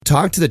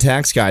talked to the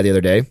tax guy the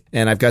other day,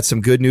 and I've got some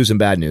good news and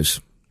bad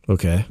news.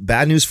 Okay.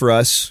 Bad news for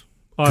us.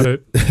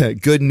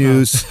 Audit. Good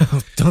news.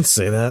 Don't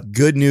say that.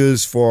 Good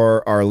news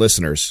for our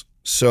listeners.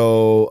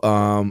 So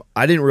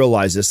I didn't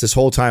realize this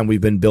whole time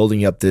we've been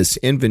building up this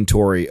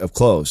inventory of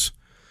clothes,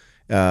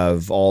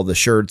 of all the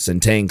shirts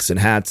and tanks and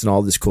hats and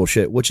all this cool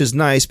shit, which is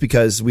nice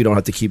because we don't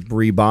have to keep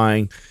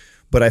rebuying.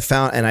 But I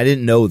found, and I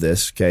didn't know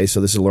this, okay,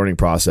 so this is a learning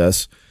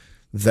process,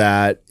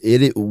 that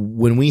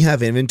when we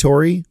have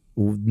inventory,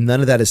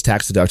 none of that is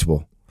tax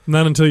deductible.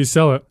 Not until you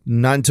sell it.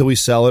 Not until we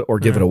sell it or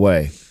give it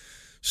away.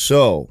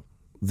 So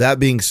that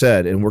being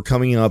said, and we're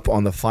coming up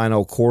on the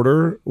final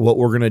quarter, what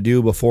we're going to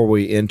do before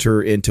we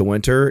enter into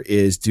winter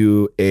is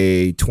do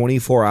a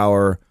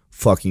 24-hour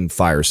fucking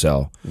fire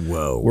sale.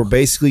 Whoa. We're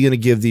basically going to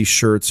give these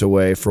shirts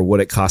away for what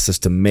it costs us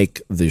to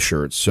make the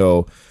shirts.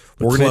 So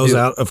we're going to do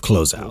closeout of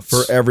closeouts.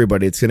 For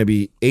everybody, it's going to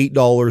be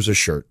 $8 a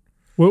shirt.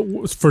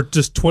 For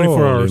just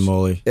 24 hours.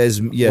 Moly.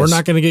 Yes. We're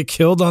not going to get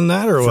killed on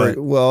that, or what?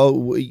 Well,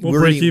 we'll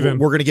break even.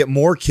 We're going to get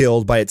more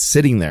killed by it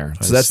sitting there.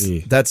 So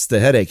that's the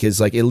headache. Is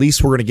like, at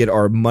least we're going to get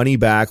our money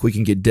back. We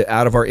can get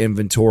out of our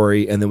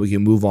inventory, and then we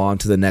can move on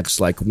to the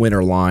next like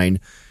winter line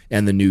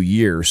and the new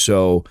year.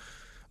 So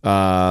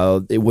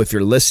if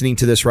you're listening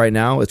to this right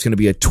now, it's going to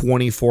be a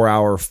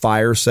 24-hour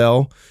fire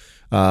sale.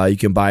 You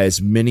can buy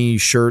as many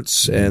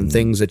shirts and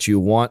things that you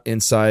want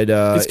inside.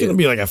 It's going to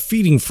be like a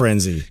feeding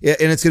frenzy. Yeah,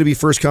 and it's going to be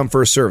first come,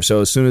 first serve.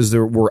 So as soon as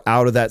we're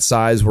out of that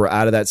size, we're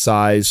out of that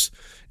size.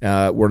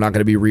 We're not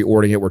going to be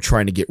reordering it. We're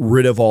trying to get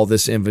rid of all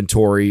this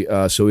inventory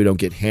so we don't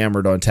get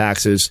hammered on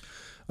taxes.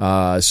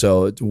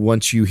 So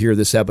once you hear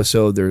this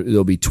episode,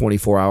 there'll be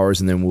 24 hours,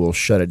 and then we'll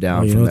shut it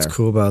down. You know what's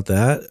cool about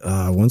that?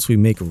 Once we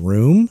make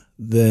room,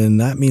 then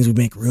that means we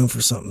make room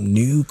for something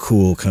new,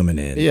 cool coming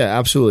in. Yeah,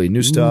 absolutely.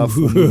 New stuff.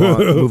 We'll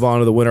move on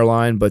to the winter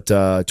line, but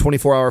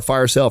 24-hour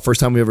fire sale. First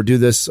time we ever do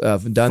this. Done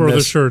for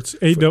this. The shirts.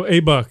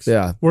 $8.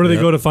 Yeah. Where do they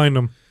go to find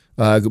them?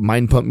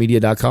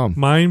 Mindpumpmedia.com.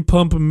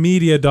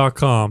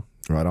 Mindpumpmedia.com.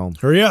 Right on.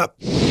 Hurry up.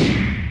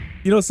 You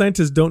know,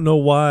 scientists don't know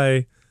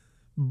why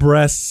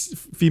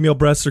female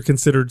breasts are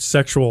considered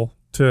sexual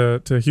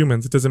to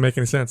humans. It doesn't make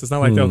any sense. It's not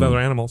like that with other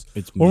animals.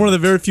 We're one of the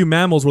very few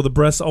mammals where the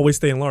breasts always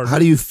stay enlarged. How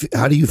do you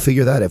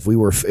figure that if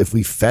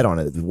we fed on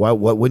it? Why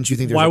wouldn't you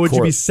think there's why would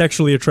you be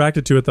sexually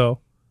attracted to it though?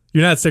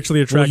 You're not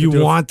sexually attracted to it.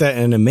 You want that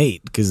in a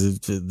mate because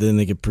then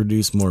they could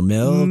produce more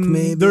milk,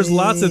 maybe? There's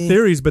lots of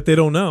theories, but they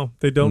don't know.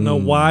 They don't know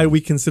why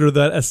we consider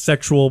that a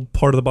sexual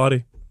part of the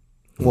body.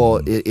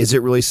 Well, is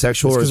it really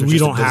sexual, or is it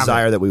just a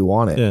desire that we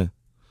want it? Yeah.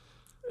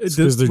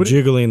 Because they're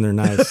jiggly and they're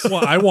nice.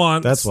 Well, I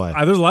want. That's why.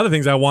 There's a lot of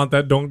things I want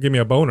that don't give me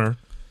a boner.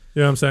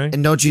 You know what I'm saying?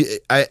 And don't you?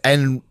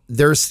 And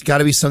there's got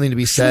to be something to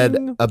be said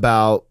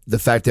about the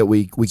fact that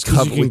we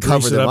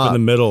cover them up in the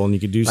middle, and you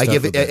could do like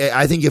stuff.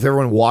 I think if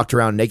everyone walked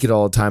around naked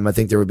all the time, I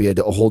think there would be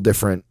a whole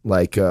different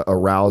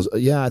arousal.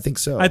 Yeah, I think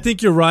so. I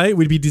think you're right.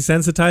 We'd be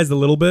desensitized a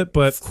little bit,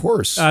 but of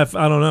course, I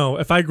don't know.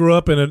 If I grew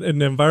up in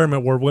an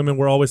environment where women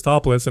were always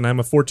topless, and I'm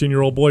a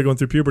 14-year-old boy going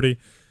through puberty.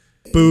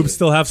 Boobs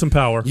still have some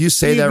power. You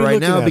say that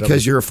right now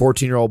because you're a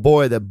 14-year-old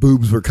boy that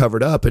boobs were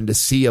covered up, and to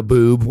see a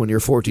boob when you're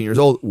 14 years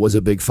old was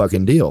a big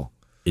fucking deal.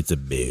 It's a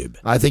boob.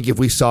 I think if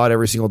we saw it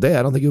every single day,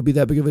 I don't think it would be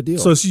that big of a deal.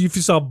 So if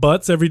you saw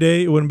butts every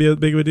day, it wouldn't be a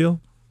big of a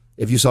deal?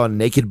 If you saw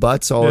naked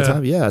butts all the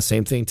time, yeah,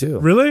 same thing too.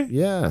 Really?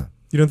 Yeah.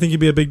 You don't think it'd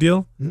be a big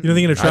deal? You don't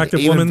think an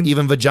attractive woman?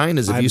 Even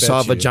vaginas. If you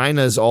saw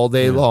vaginas all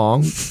day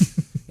long,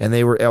 and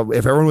if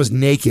everyone was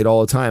naked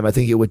all the time, I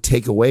think it would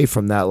take away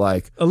from that,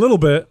 like a little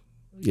bit.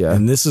 Yeah,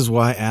 and this is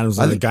why Adam's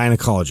not a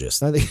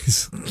gynecologist. I think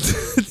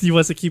he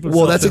wants to keep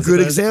himself. Well, that's a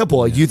good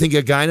example. You think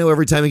a gyno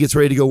every time he gets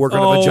ready to go work on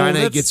a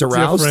vagina, he gets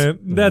aroused?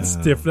 That's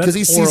different. Because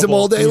he sees them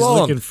all day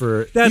long.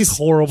 That's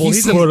horrible.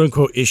 He's quote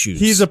unquote issues.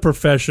 He's a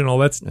professional.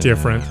 That's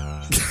different.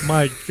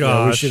 My gosh.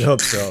 Yeah, we should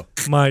hope so.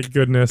 My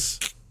goodness,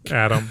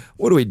 Adam.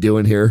 What are we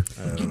doing here?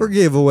 We're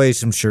giving away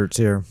some shirts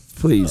here.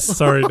 Please.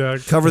 Sorry,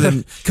 Doug. Cover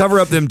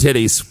up them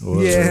titties.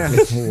 Whoa. Yeah.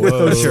 With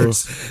those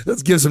shirts.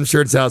 Let's give some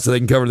shirts out so they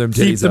can cover them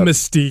titties. Keep the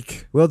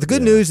mystique. Well, the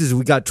good news is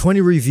we got 20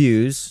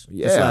 reviews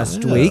this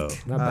last week.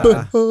 I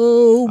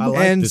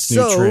like this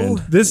new trend.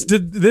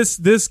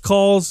 This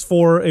calls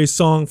for a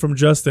song from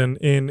Justin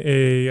in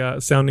a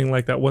sounding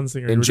like that one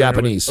singer in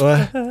Japanese.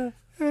 Come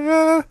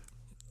on,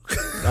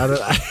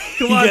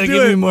 you gotta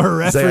give me more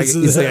references.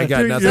 He's like, I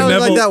got nothing.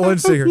 Sounds like that one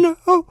singer.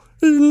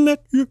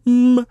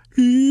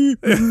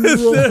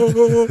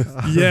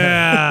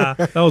 Yeah,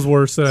 that was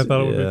worse than I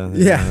thought it would be.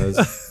 Yeah.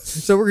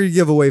 So we're gonna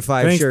give away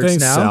 5 shirts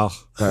now. Sal.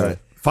 All right,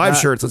 5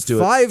 shirts. Let's do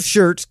it. 5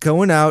 shirts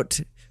going out.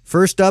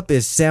 First up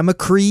is Sam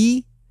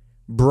McCree,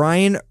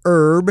 Brian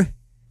Erb,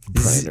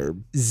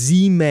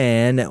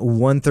 Z-Man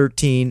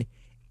 113,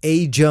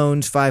 A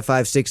Jones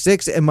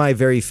 5566, and my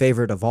very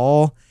favorite of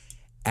all,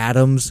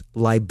 Adam's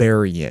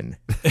Librarian.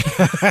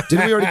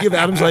 Didn't we already give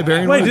Adam's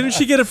Librarian Wait, one? didn't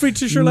she get a free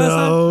T-shirt last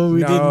time? No, we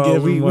didn't give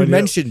him we one.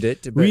 mentioned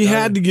it. But We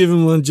had to give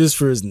him one just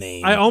for his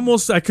name. I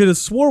could have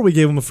swore we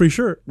gave him a free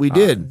shirt. We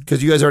did,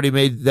 because you guys already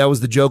made, that was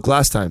the joke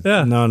last time.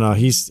 Yeah. No,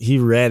 he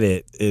read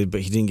it,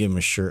 but he didn't give him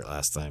a shirt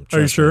last time. Are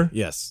you Trust sure? me.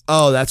 Yes.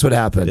 Oh, that's what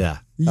happened. Yeah.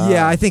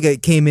 Yeah, I think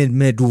it came in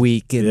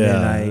midweek, and then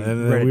I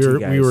read it to you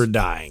guys. we were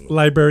dying.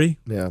 Library.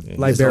 Yeah.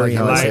 Librarian.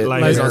 You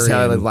guys don't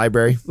say like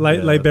library.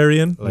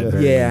 Librarian.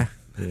 Yeah.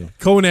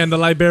 Conan the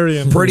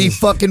Librarian. Pretty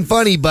fucking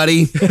funny,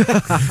 buddy.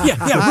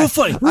 Yeah, real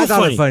funny. I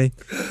thought it funny.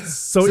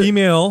 So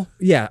email.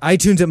 Yeah,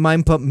 iTunes at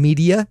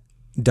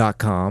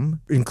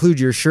mindpumpmedia.com. Include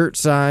your shirt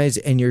size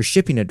and your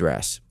shipping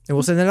address, and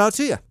we'll send that out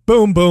to you.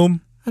 Boom,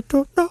 boom. I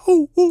don't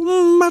know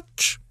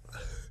much,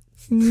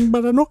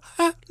 but I know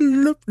I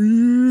love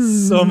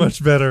you. So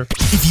much better.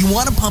 If you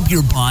want to pump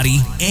your body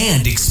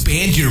and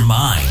expand your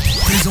mind,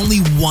 there's only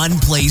one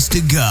place to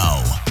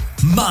go.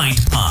 Mind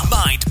Pump.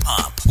 Mind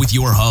Pump with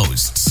your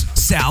hosts,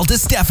 Sal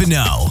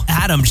DiStefano,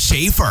 Adam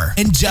Schaefer,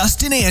 and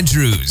Justin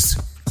Andrews.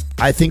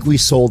 I think we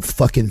sold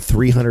fucking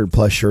 300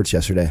 plus shirts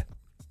yesterday.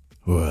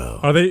 Whoa.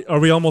 Are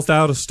we almost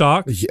out of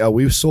stock? Yeah,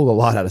 we sold a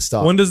lot out of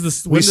stock. When does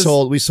this? We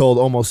sold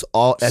almost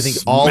all. I think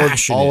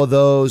all of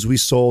those. We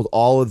sold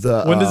all of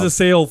the. When does the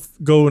sale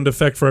go into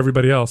effect for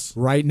everybody else?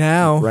 Right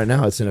now. Right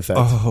now, it's in effect.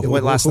 It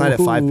went last night at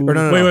 5. Or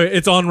no. Wait,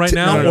 it's on right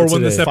now, no, or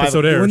when this today.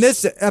 episode airs? When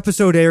this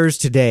episode airs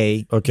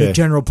today, Okay. the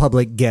general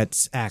public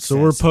gets access. So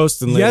we're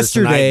posting later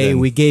Yesterday, tonight, then.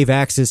 we gave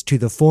access to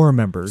the forum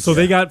members. So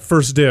they got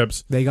first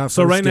dibs. They got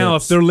So first right now,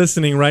 dibs. if they're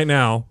listening right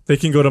now, they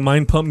can go to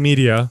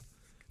mindpumpmedia.com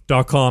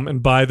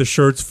and buy the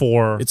shirts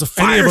for. It's a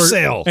fire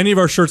sale. Any of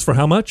our shirts for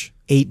how much?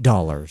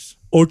 $8.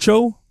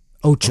 Ocho?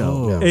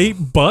 Ocho.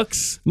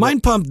 $8?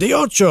 Mind Pump de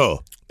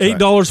Ocho.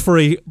 $8 for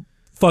a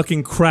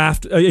fucking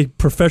a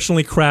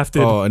professionally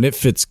crafted Oh, and it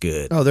fits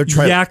good. Oh, they're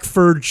trying. yak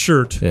furred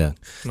shirt. Yeah.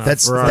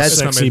 That's for us,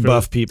 it's not Sexy made for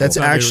buff this. people. That's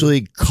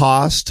actually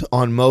cost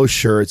on most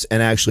shirts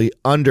and actually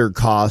under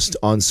cost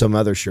on some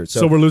other shirts.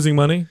 So we're losing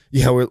money.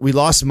 Yeah, we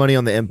lost money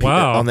on the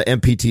on the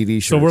MPTV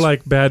shirts. So we're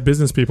like bad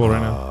business people right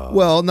now.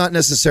 Well, not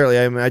necessarily.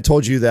 I mean, I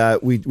told you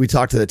that we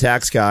talked to the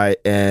tax guy,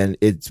 and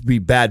it'd be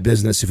bad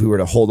business if we were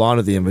to hold on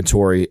to the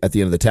inventory at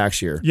the end of the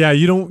tax year Yeah,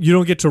 you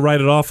don't get to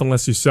write it off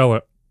unless you sell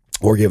it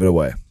or give it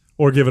away.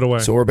 or give it away.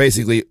 So we're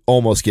basically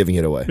almost giving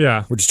it away.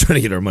 Yeah. We're just trying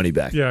to get our money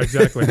back. Yeah,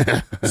 exactly.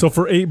 So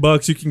for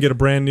 $8, you can get a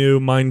brand new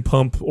Mind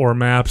Pump or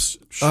Maps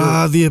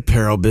shirt. The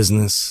apparel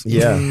business.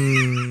 Yeah.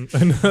 And,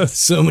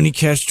 So many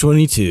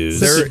catch-22s.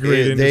 Such a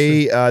great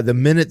The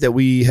minute that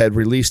we had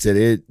released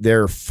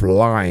they're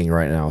flying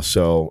right now.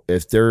 So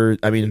if there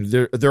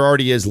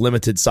already is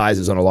limited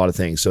sizes on a lot of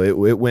things. So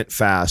it went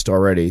fast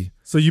already.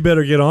 so you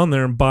better get on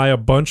there and buy a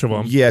bunch of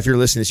them. Yeah, if you're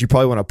listening to this, you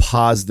probably want to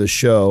pause the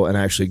show and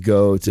actually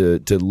go to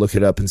look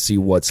it up and see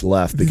what's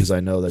left, because I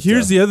know that.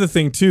 Here's the other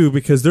thing too,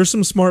 because there's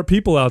some smart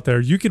people out there.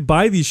 You could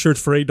buy these shirts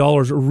for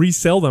 $8,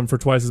 resell them for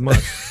twice as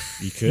much.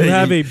 You could. You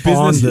have a business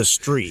on the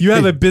street. You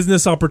have a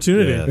business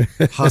opportunity.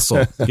 Yeah.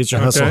 Hustle. Get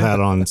your hustle Okay. hat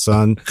on,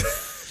 son.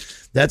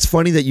 That's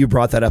funny that you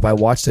brought that up. I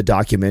watched a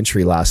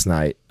documentary last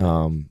night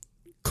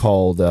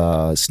called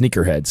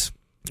Sneakerheads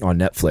on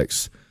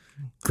Netflix.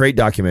 Great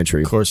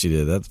documentary. Of course you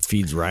did. That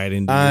feeds right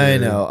into I your-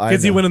 know.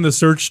 Because he went in the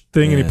search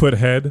thing and he put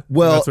head.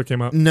 Well, that's what came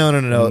up.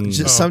 No.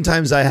 Just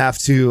sometimes I have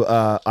to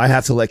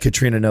let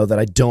Katrina know that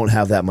I don't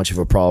have that much of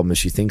a problem as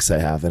she thinks I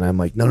have, and I'm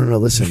like, no.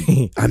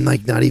 Listen, I'm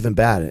like not even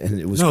bad, and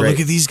it was No, great. look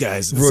at these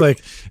guys.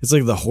 It's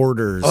like the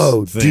hoarders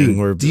thing dude,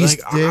 where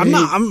these like,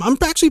 I'm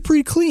actually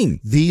pretty clean.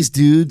 These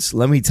dudes,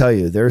 let me tell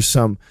you, there's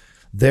some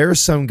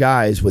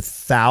guys with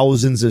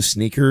thousands of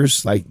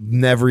sneakers, like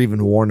never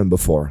even worn them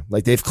before.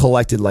 Like they've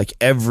collected like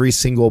every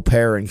single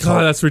pair and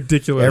God, that's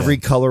ridiculous. every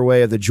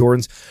colorway of the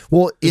Jordans.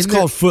 Well, It's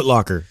called Foot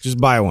Locker. Just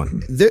buy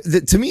one.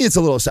 to me, it's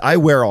a little. I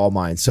wear all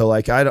mine, so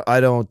like I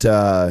don't.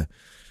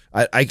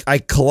 I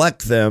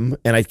collect them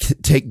and I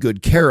take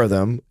good care of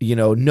them,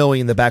 knowing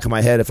in the back of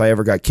my head if I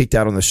ever got kicked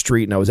out on the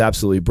street and I was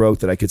absolutely broke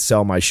that I could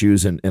sell my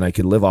shoes and I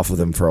could live off of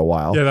them for a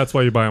while. Yeah, that's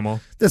why you buy them all.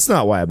 That's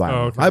not why I buy them.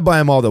 Oh, okay. I buy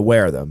them all to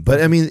wear them.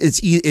 But I mean,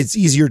 it's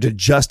easier to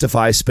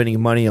justify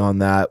spending money on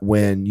that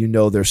when you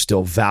know there's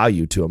still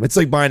value to them. It's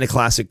like buying a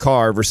classic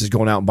car versus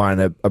going out and buying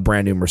a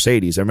brand new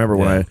Mercedes. I remember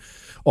when I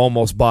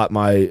almost bought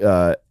my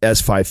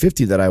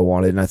S550 that I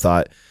wanted, and I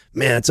thought,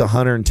 man, it's a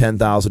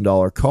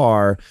 $110,000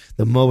 car.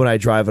 The moment I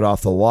drive it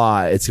off the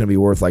lot, it's going to be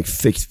worth like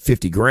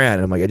 $50,000.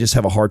 And I'm like, I just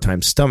have a hard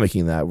time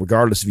stomaching that,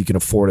 regardless if you can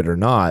afford it or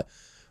not.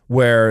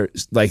 Where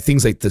like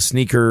things like the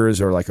sneakers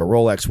or like a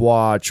Rolex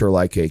watch or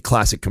like a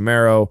classic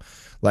Camaro,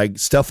 like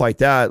stuff like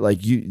that, like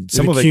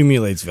some of it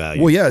accumulates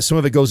value. Well, yeah, some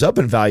of it goes up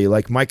in value.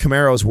 Like my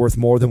Camaro is worth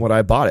more than what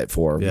I bought it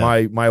for.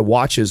 Yeah. My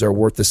watches are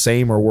worth the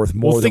same or worth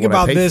more. Well, than think what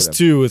I about paid this for them.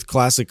 too with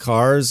classic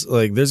cars.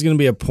 Like, there's going to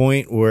be a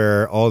point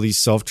where all these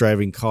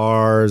self-driving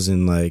cars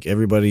and like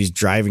everybody's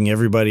driving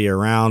everybody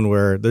around,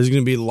 where there's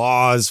going to be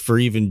laws for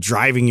even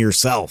driving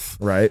yourself.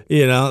 Right.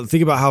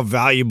 Think about how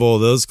valuable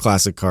those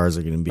classic cars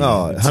are going to be.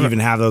 Oh, to even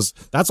have those.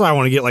 That's why I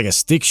want to get like a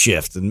stick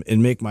shift and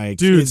make my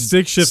Dude, kids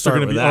stick shifts are start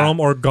going to with be that.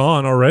 are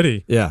gone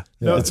already. Yeah.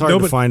 No, It's hard to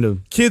but find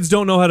them. Kids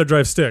don't know how to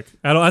drive stick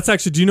at all. That's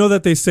actually. Do you know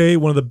that they say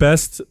one of the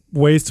best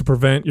ways to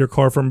prevent your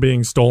car from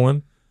being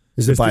stolen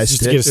Is it by a Just to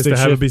stick? get a is to stick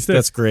have it shift? be stick?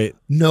 That's great.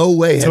 No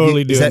way.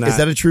 Totally is doing that. Is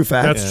that. that a true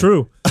fact? That's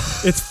true.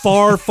 It's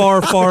far, far,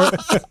 far.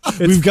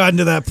 We've gotten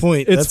to that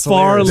point. It's That's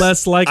far hilarious.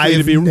 less likely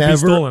to be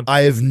stolen.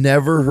 I have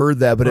never heard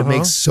that, but it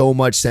makes so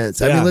much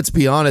sense. I Yeah. mean, let's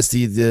be honest.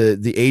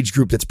 The age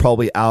group that's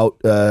probably out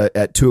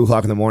at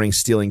 2:00 in the morning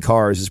stealing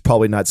cars is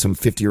probably not some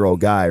 50-year-old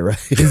guy, right?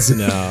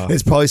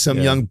 It's probably some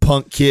young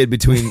punk kid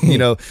between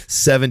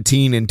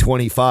 17 and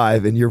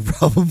 25, and you're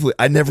probably.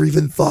 I never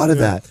even thought of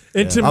that.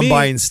 And to I'm me,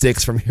 buying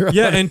sticks from here.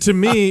 yeah, and to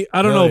me,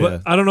 I don't know,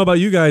 but I don't know about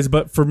you guys,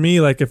 but for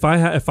me, like if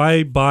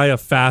I buy a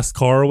fast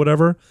car or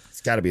whatever,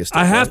 It's got to be a stick.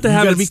 I have to You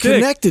have got it to be stick.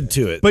 connected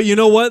to it. But you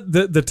know what?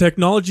 The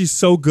technology's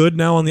so good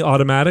now on the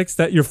automatics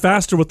that you're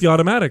faster with the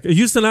automatic. It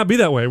used to not be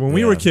that way. When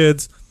we were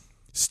kids,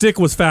 stick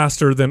was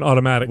faster than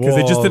automatic because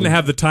they just Whoa. didn't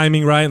have the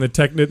timing right and the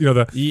technique.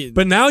 Yeah.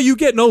 But now you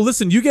get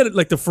you get it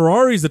like the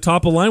Ferraris, the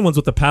top of line ones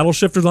with the paddle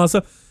shifters and all that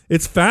stuff.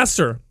 It's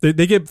faster.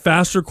 They get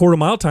faster quarter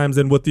mile times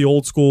than with the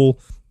old school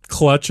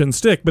clutch and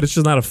stick. But it's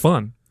just not as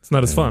fun. It's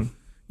not as fun.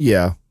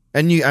 Yeah.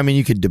 And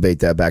you could debate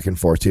that back and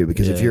forth too,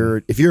 because if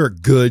you're a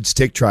good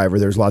stick driver,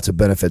 there's lots of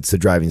benefits to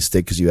driving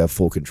stick because you have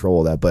full control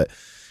of that. But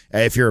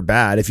if you're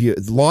bad,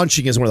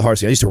 launching is one of the hardest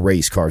things. I used to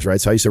race cars,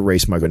 right? So I used to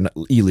race my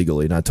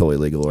illegally, not totally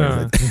legal or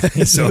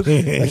anything. So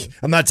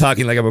I'm not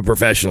talking like I'm a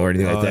professional or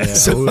anything like that. Yeah.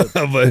 So,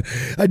 but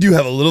I do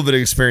have a little bit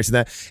of experience in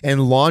that.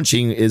 And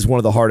launching is one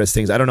of the hardest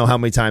things. I don't know how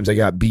many times I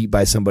got beat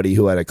by somebody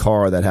who had a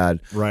car that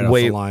had Right off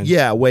way, the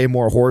line. way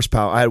more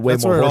horsepower. I had way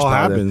That's more where it all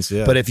horsepower. happens,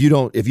 yeah. But if you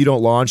don't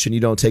launch and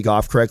you don't take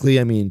off correctly,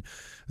 I mean,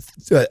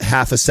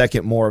 half a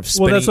second more of that's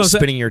what I'm saying.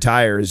 spinning your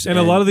tires. And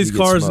a lot of these you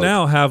get cars smoked.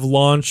 now have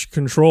launch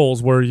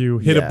controls where you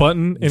hit a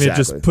button and it just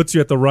exactly. puts you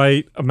at the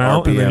right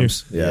amount,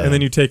 RPMs, and then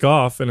you take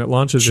off and it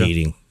launches you.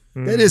 Cheating.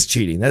 It is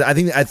cheating. I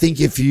think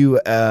if you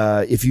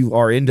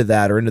are into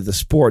that or into the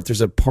sport,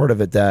 there's a part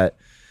of it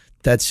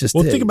that's just.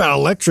 Well, think about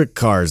electric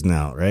cars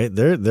now, right?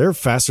 They're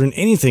faster than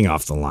anything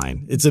off the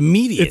line. It's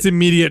immediate. It's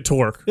immediate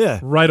torque. Yeah.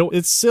 Right.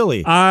 It's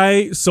silly.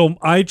 I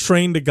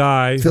trained a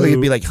guy. I feel like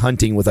it'd be like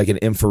hunting with like an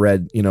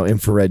infrared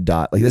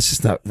dot. Like that's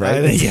just not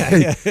right.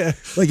 Yeah.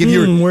 Like if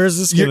you're where's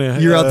this gonna?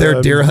 you're out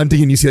there deer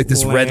hunting and you see like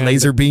this red land.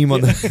 laser beam on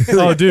the.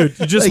 Oh, dude!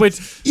 You just like,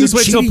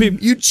 wait till people.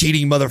 You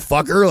cheating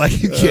motherfucker!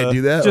 Like you can't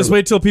do that. Just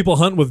wait till people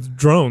hunt with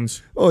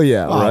drones. Oh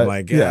yeah. Oh right.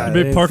 my god! Yeah. I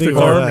They didn't park the think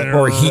car about that.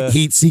 or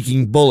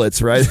heat-seeking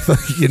bullets, right?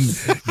 You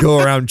can go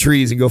around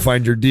trees and go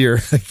find your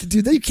deer. Like,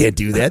 dude, you can't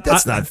do that.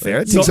 That's not fair.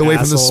 It takes away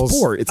from the assholes.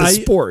 sport. It's a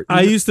sport.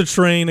 I used to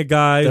train a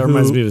guy That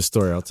reminds me of a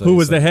story. I'll tell you. who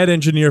was the head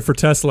engineer for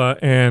Tesla,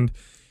 and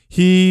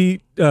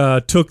he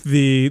took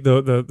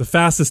the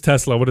fastest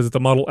Tesla. What is it? The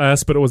Model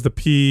S, but it was the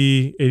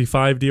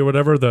P85D or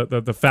whatever,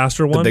 the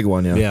faster one, the big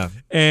one, yeah. Yeah.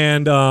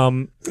 And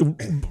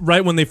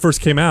right when they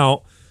first came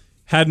out,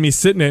 had me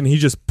sitting in, and he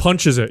just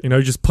punches it.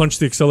 You just punch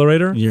the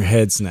accelerator. Your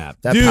head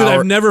snapped. That Dude, power-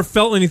 I've never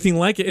felt anything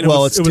like it. And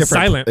well, it was different.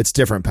 silent. It's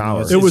different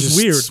power. It was It's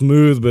just weird.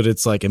 smooth, but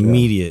it's like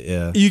immediate.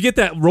 Yeah. You get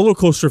that roller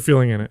coaster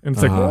feeling in it, and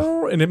it's like,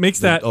 "Oh," and it makes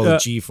that. the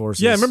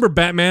G-forces. Yeah, remember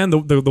Batman?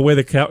 The way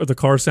the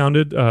car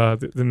sounded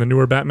in the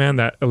newer Batman,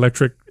 that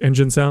electric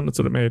engine sound. That's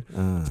what it made.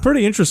 It's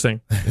pretty interesting.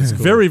 It's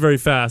very, very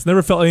fast.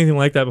 Never felt anything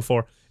like that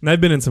before. And I've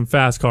been in some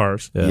fast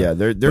cars. Yeah,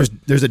 there's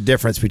a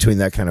difference between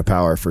that kind of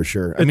power for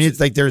sure. I mean, it's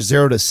like there's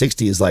 0 to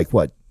 60 is like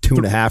what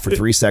 2.5 or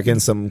 3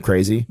 seconds, something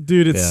crazy.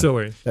 Dude, it's Yeah.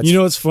 silly. You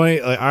know what's funny?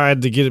 Like, I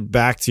had to get it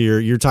back to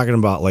you're talking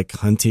about like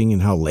hunting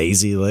and how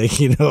lazy, like,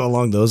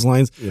 along those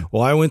lines. Yeah.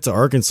 Well, I went to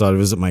Arkansas to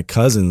visit my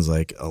cousins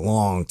like a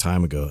long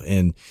time ago.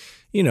 And,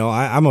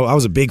 I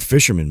was a big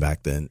fisherman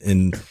back then.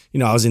 And,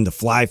 I was into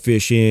fly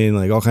fishing,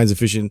 like all kinds of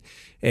fishing.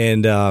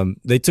 And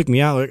they took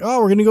me out like, oh,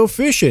 we're going to go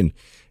fishing.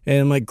 And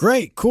I'm like,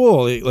 great,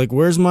 cool. Like,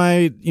 where's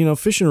my,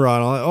 fishing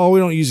rod? I'm like, oh, we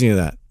don't use any of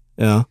that.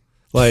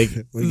 Like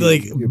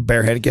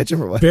Barehand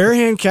catching or what? bare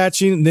hand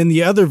catching. And then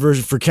the other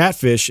version for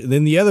catfish. And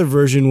then the other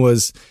version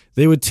was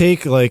they would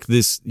take like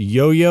this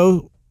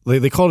yo-yo.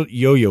 They called it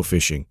yo-yo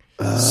fishing.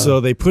 So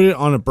they put it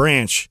on a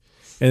branch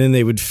and then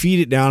they would feed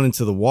it down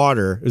into the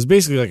water. It was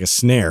basically like a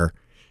snare.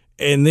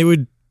 And they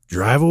would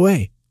drive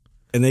away.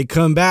 And they'd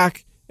come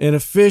back and a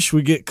fish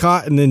would get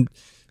caught and then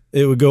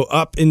it would go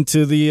up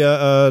into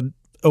the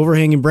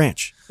overhanging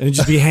branch. And it'd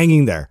just be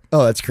hanging there.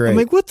 Oh, that's great. I'm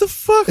like, what the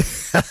fuck?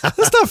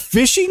 That's not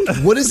fishing.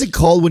 What is it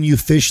called when you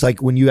fish,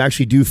 like when you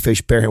actually do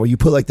fish barehand, when you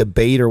put like the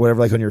bait or whatever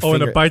like on your Oh,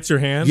 finger? and it bites your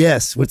hand?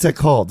 Yes. What's that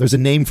called? There's a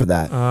name for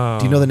that.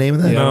 Do you know the name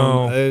of that?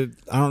 No.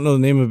 I don't know the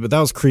name of it, but that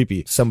was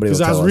creepy. Somebody will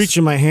because I was tell us.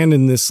 reaching my hand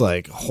in this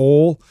like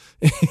hole,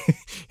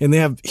 and they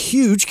have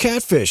huge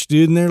catfish,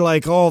 dude, and they're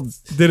like all.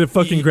 Did it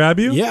fucking grab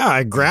you? Yeah,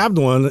 I grabbed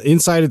one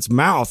inside its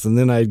mouth, and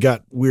then I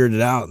got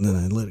weirded out, and then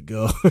I let it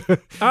go.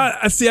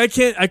 I see. I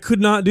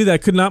could not do that. I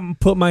could not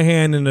put my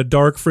hand in a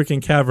dark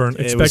freaking cavern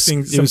expecting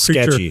it some was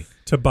creature sketchy.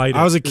 to bite it.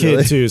 I was a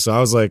kid too, so I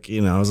was like,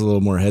 I was a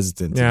little more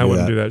hesitant. I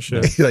wouldn't do that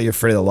shit. Like you're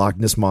afraid of the Loch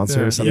Ness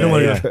monster or something.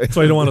 That's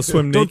why you don't want to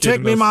swim naked. Don't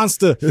take me,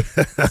 monster.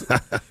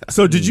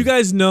 So did you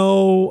guys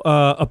know,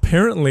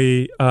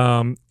 apparently,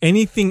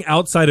 anything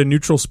outside a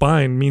neutral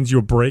spine means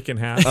you'll break in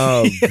half.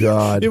 Oh,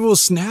 God. It will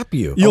snap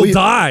you. You'll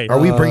die. Are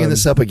we bringing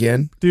this up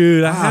again?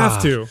 Dude, I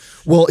have to.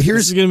 Well, This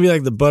here's is going to be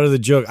like the butt of the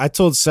joke. I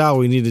told Sal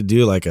we need to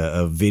do like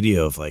a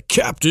video of like,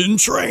 Captain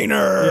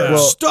Trainer, Yeah. Well,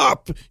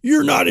 stop.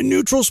 You're not in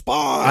neutral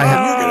spine.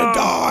 You're going to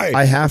die.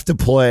 I have to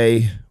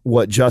play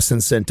what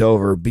Justin sent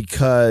over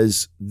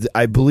because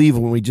I believe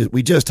when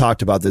we just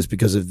talked about this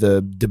because of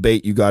the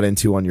debate you got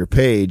into on your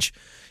page.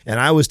 And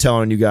I was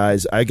telling you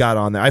guys, I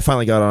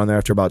finally got on there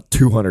after about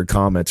 200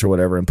 comments or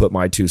whatever and put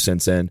my 2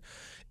 cents in.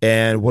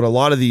 And what a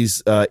lot of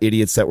these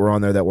idiots that were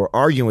on there that were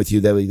arguing with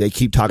you, they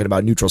keep talking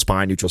about neutral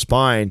spine.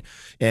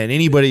 And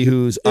anybody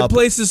who's It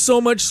places so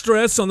much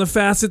stress on the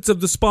facets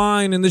of the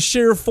spine and the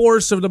sheer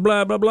force of the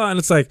blah, blah, blah. And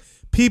it's like,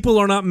 people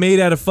are not made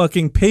out of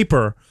fucking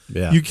paper.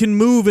 Yeah. You can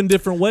move in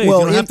different ways. You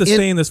don't have to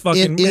stay in this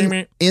fucking...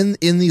 In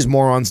these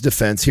morons'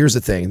 defense, here's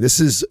the thing. This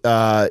is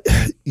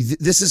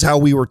how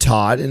we were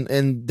taught,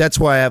 and that's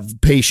why I have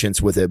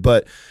patience with it.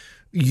 But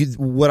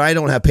what I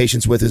don't have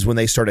patience with is when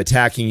they start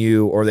attacking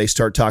you or they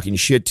start talking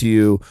shit to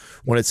you.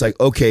 When it's like,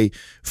 okay,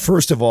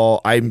 first of all,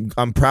 I'm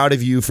proud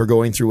of you for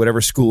going through whatever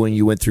schooling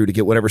you went through to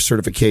get whatever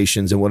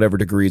certifications and whatever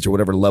degrees or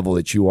whatever level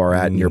that you are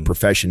at in your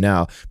profession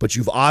now. But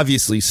you've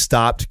obviously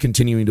stopped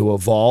continuing to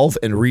evolve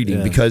and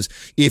reading because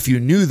if you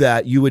knew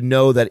that, you would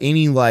know that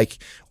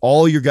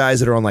all your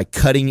guys that are on like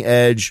cutting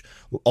edge,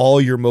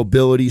 all your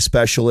mobility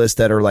specialists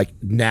that are like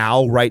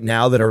right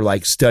now that are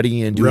like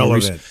studying and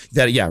doing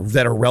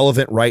that are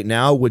relevant right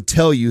now would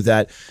tell you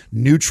that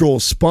neutral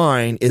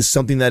spine is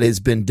something that has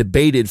been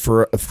debated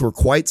for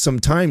quite some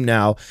time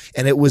now,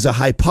 and it was a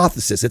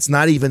hypothesis. It's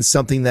not even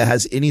something that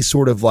has any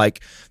sort of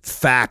like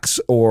facts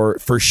or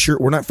for sure.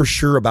 We're not for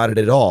sure about it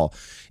at all.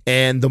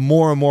 And the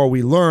more and more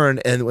we learn,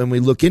 and when we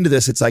look into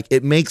this, it's like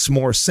it makes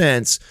more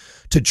sense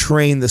to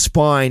train the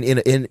spine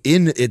in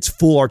its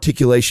full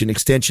articulation,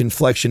 extension,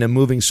 flexion, and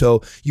moving,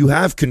 so you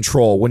have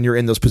control when you're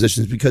in those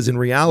positions. Because in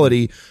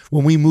reality,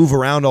 when we move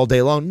around all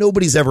day long,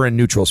 nobody's ever in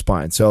neutral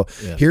spine. So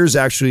here's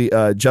actually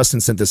Justin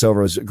sent this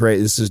over. It was great.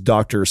 This is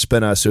Dr.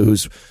 Spina,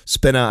 who's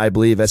Spina, I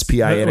believe,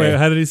 Spina. Wait,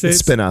 how did he say it?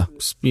 Spina.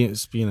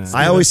 Spina.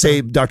 I always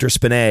say Dr.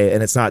 Spina,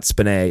 and it's not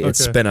Spina.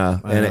 It's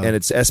Spina, and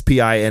it's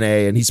Spina,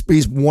 and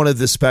he's one of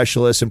the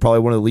specialists and probably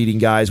one of the leading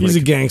guys. He's a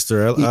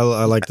gangster.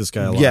 I like this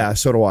guy a lot. Yeah,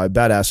 so do I.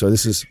 Badass. So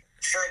this is...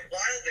 For a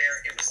while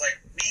there, it was like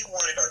we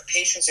wanted our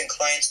patients and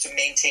clients to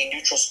maintain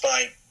neutral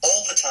spine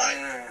all the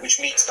time, which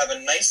means have a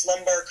nice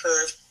lumbar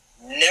curve,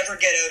 never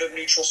get out of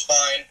neutral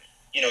spine.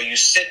 You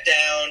sit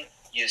down,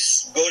 you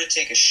go to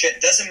take a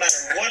shit. Doesn't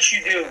matter what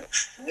you do,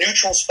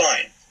 neutral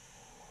spine.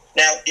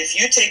 Now, if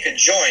you take a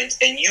joint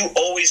and you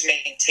always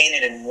maintain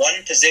it in one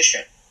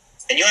position,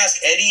 and you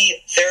ask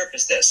any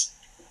therapist this,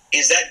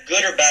 is that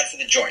good or bad for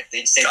the joint?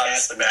 They'd say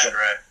bad for the joint.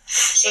 Right.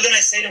 So then I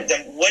say to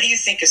them, what do you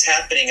think is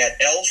happening at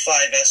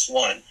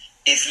L5S1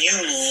 if you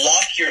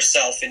lock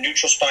yourself in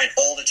neutral spine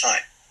all the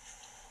time?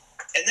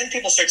 And then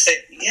people start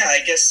saying, yeah,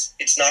 I guess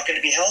it's not going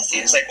to be healthy.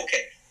 It's like,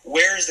 okay,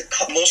 where is the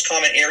most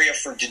common area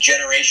for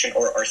degeneration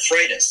or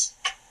arthritis?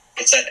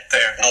 It's at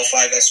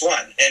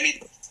L5S1. I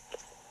mean,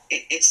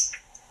 it's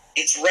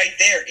right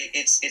there.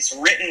 It's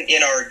written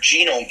in our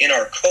genome, in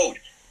our code.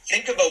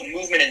 Think about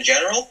movement in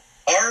general.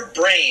 Our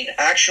brain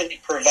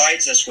actually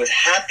provides us with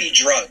happy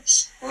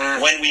drugs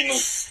when we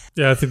move.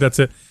 Yeah, I think that's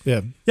it.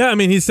 Yeah. Yeah, I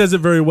mean, he says it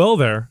very well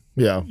there.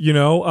 Yeah.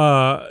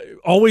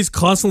 Always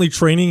constantly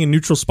training in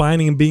neutral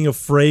spining and being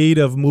afraid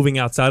of moving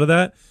outside of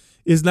that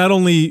is not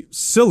only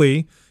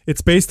silly,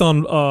 it's based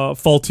on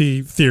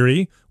faulty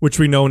theory, which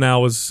we know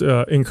now is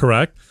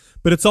incorrect,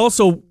 but it's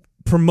also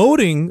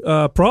promoting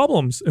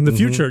problems in the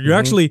future. You're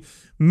actually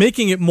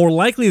making it more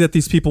likely that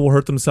these people will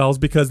hurt themselves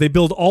because they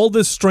build all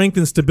this strength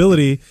and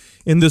stability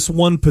in this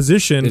one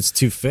position. It's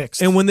too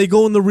fixed. And when they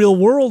go in the real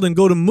world and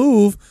go to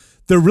move,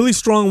 they're really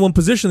strong in one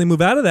position. They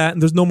move out of that,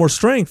 and there's no more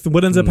strength. And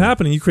what ends up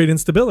happening? You create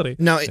instability.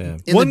 Now,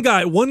 one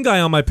guy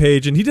on my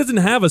page, and he doesn't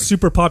have a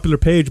super popular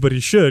page, but he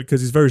should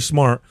because he's very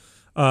smart.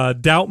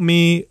 Doubt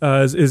Me,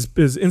 his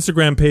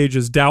Instagram page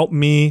is Doubt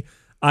Me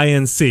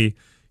INC.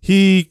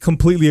 He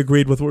completely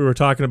agreed with what we were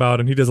talking about,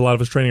 and he does a lot of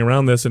his training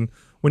around this. And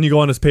when you go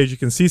on his page, you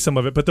can see some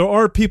of it. But there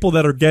are people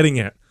that are getting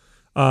it.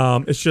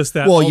 It's just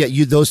that. Well,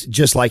 those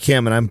just like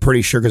him, and I'm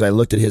pretty sure because I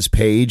looked at his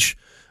page.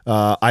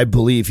 I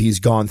believe he's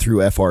gone through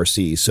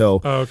FRC.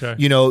 So,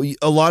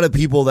 a lot of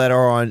people that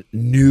are on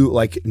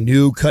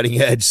new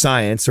cutting edge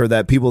science, or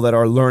that people that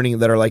are learning,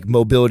 that are like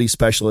mobility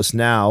specialists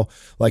now,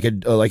 like a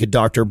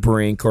Dr.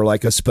 Brink or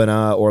like a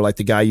Spina or like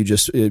the guy you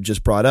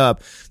just brought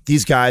up.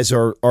 These guys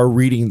are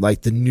reading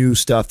like the new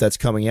stuff that's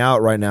coming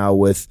out right now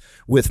with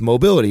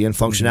mobility and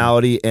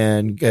functionality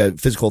and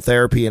physical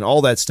therapy and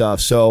all that stuff.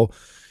 So,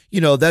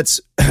 that's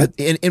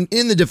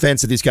in the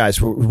defense of these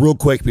guys, real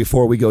quick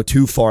before we go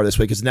too far this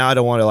way, because now I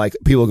don't want to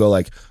people go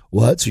like,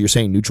 what? So you're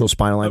saying neutral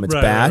spine alignment's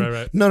bad?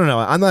 Right. No.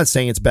 I'm not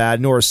saying it's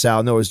bad, nor is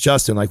Sal, nor is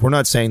Justin. Like, we're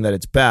not saying that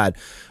it's bad.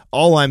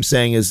 All I'm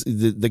saying is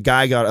the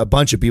guy a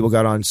bunch of people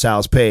got on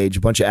Sal's page,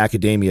 a bunch of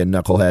academia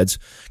knuckleheads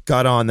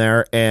got on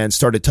there and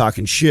started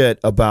talking shit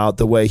about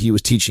the way he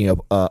was teaching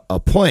a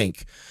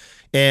plank.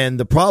 And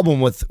the problem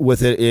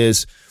with it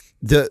is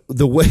the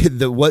way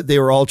what they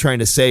were all trying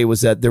to say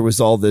was that there was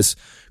all this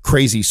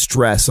crazy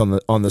stress on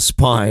the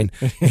spine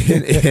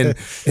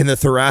in the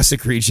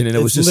thoracic region, and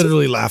it was just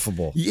literally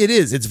laughable. It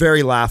is. It's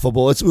very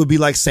laughable. It would be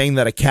like saying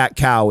that a cat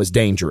cow is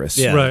dangerous.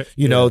 Yeah. Right.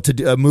 To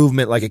do a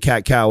movement like a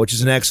cat cow, which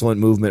is an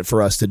excellent movement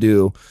for us to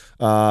do,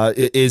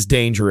 it is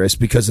dangerous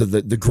because of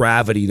the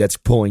gravity that's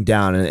pulling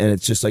down, and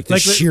it's just like the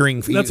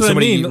shearing. That's what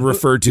somebody I mean.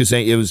 referred to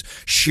saying it was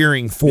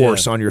shearing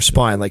force on your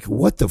spine. Like,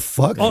 what the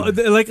fuck?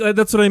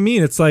 That's what I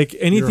mean. It's like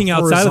anything You're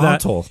outside of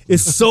that horizontal.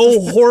 is so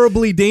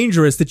horribly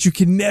dangerous that you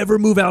can never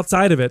move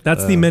outside of it.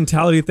 That's the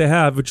mentality that they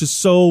have, which is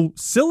so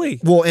silly.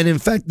 Well, and in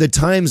fact, the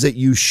times that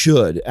you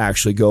should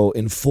actually go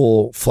in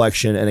full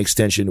flexion and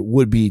extension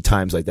would be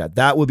times like that.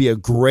 That would be a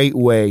great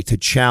way to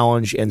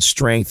challenge and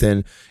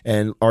strengthen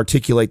and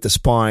articulate the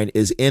spine,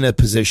 is in a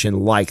position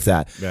like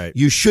that. Right.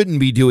 You shouldn't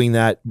be doing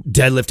that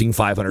deadlifting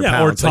 500 Or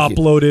pounds. top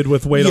loaded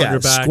with weight on your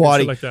back,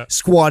 squatting, and shit like that.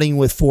 squatting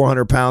with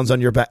 400 pounds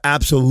on your back.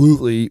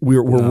 Absolutely,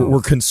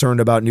 we're concerned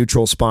about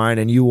neutral spine,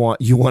 and you want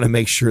to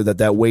make sure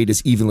that weight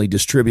is evenly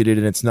distributed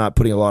and it's not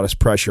putting a lot of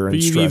pressure and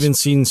You've stress. even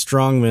seen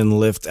strongmen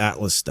lift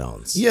Atlas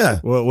stones. Yeah.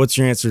 What's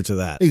your answer to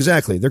that?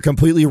 Exactly. They're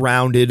completely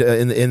rounded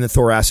in the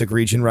thoracic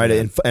region,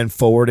 right, and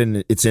forward,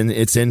 and it's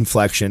in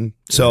flexion.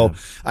 So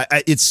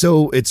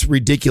it's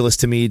ridiculous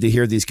to me to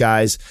hear these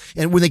guys,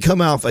 and when they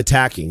come out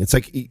attacking, it's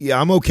like, yeah,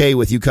 I'm okay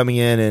with you coming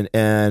in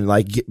and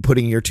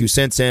putting your 2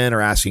 cents in,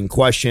 or asking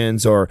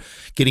questions, or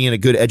getting in a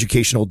good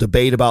educational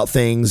debate about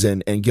things,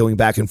 and going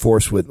back and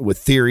forth with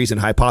theories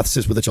and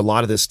hypotheses, which a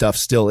lot of this stuff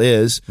still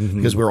is,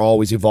 because we're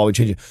always evolving,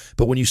 changing.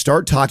 But when you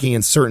start talking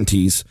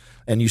uncertainties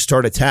and you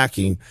start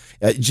attacking,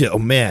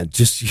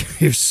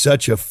 you're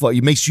such a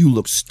it makes you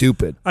look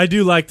stupid. I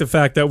do like the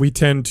fact that we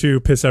tend to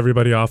piss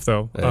everybody off,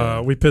 though.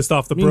 We pissed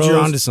off the Means bros. you're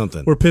onto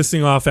something. We're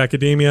pissing off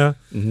academia.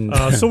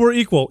 So we're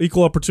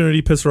equal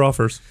opportunity pisser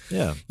offers.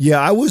 Yeah. Yeah,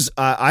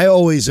 I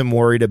always am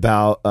worried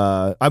about.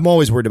 I'm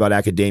always worried about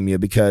academia,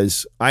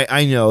 because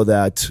I know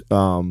that.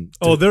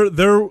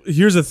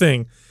 Here's the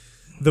thing.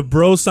 The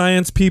bro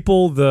science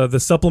people, the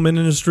supplement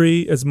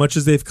industry, as much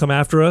as they've come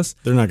after us,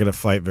 They're not going to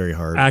fight very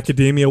hard.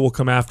 academia will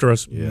come after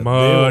us they will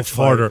much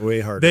fight harder.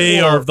 way harder. They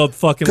are the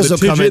fucking 'cause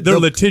they're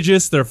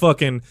litigious. They're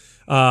fucking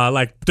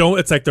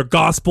it's like their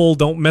gospel.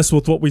 Don't mess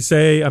with what we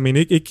say. I mean,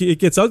 it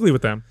gets ugly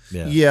with them.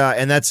 Yeah,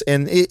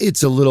 and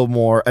it's a little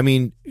more. I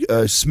mean,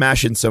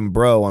 smashing some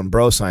bro on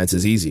bro science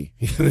is easy.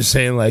 You know what I'm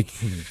saying? Like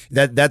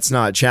that's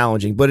not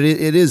challenging, but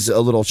it is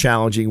a little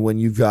challenging when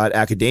you've got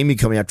academia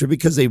coming after,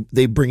 because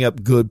they bring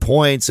up good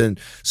points and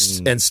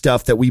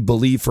stuff that we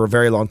believe for a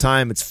very long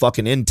time. It's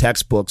fucking in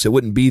textbooks. It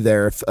wouldn't be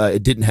there if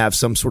it didn't have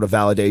some sort of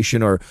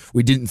validation, or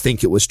we didn't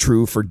think it was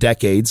true for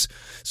decades.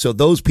 So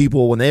those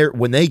people,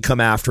 when they come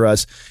after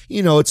us,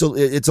 it's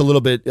a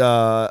little bit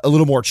a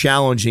little more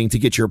challenging to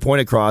get your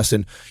point across.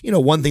 And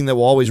one thing that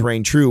will always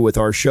reign true with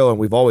our show, and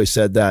we've always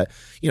said that,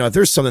 if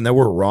there's something that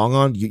we're wrong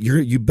on,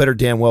 you better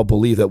damn well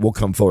believe that we'll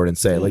come forward and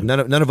say it. Like none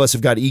of us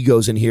have got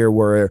egos in here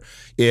where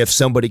if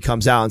somebody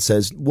comes out and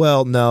says,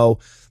 well, no,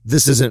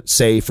 this isn't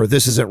safe, or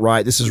this isn't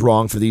right, this is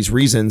wrong for these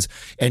reasons,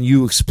 and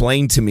you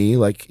explain to me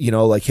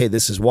hey,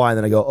 this is why, and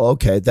then I go,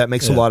 okay, that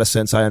makes a lot of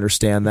sense, I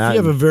understand that.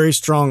 If you have a very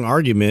strong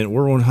argument,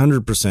 we're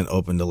 100%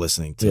 open to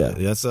listening to it.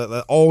 That's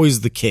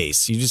always the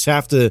case. You just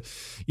have to,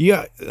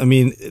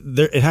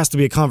 it has to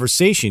be a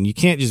conversation. You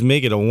can't just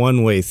make it a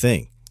one-way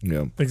thing.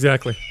 Yeah,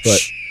 Exactly.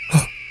 but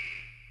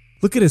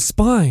Look at his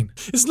spine.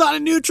 It's not a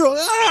neutral.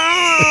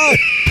 Ah!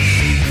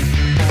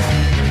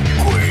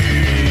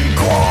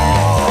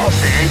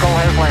 The Eagle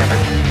has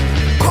landed.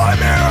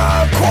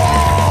 Chimera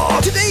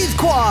Quaff! Today's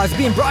Quaff is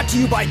being brought to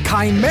you by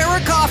Chimera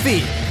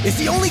Coffee. It's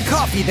the only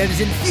coffee that is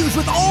infused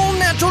with all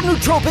natural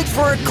nootropics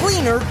for a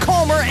cleaner,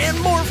 calmer, and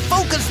more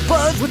focused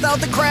buzz without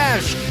the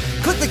crash.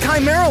 Click the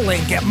Chimera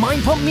link at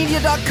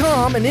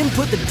mindpumpmedia.com and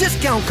input the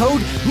discount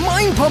code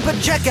MINDPUMP at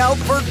checkout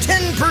for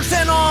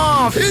 10%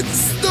 off.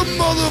 it's the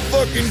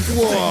motherfucking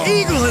Quaff.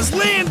 Eagle has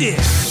landed.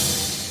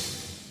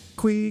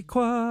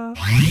 Quee-qua.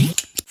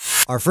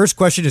 Our first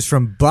question is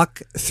from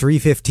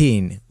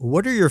Buck315.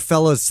 What are your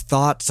fellows'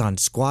 thoughts on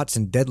squats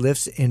and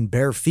deadlifts in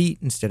bare feet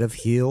instead of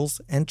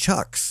heels and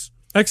chucks?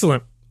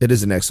 Excellent. It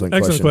is an excellent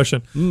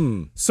question.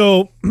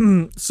 So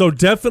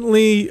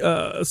definitely.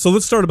 So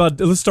let's start with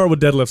deadlifts,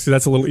 because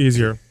that's a little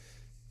easier.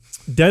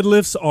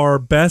 Deadlifts are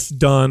best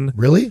done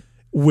Really?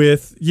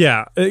 with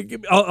I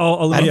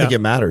don't think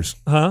it matters.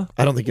 Huh?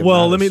 I don't think it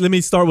Well, matters. let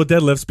me start with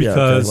deadlifts,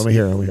 because let me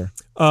hear.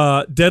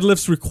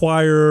 deadlifts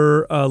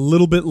require a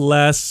little bit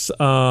less,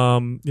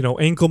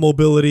 ankle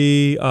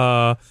mobility.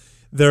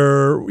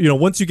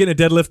 Once you get in a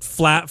deadlift,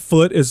 flat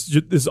foot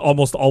is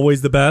almost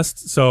always the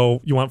best.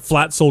 So you want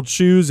flat soled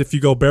shoes. If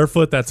you go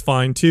barefoot, that's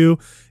fine too.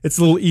 It's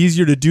a little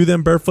easier to do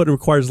them barefoot. It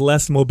requires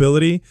less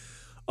mobility.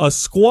 A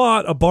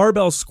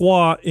barbell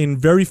squat in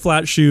very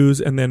flat shoes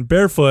and then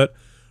barefoot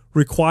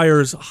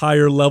requires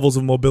higher levels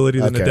of mobility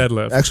than a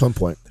deadlift. Excellent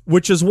point.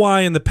 Which is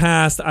why in the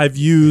past I've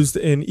used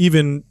and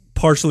even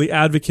partially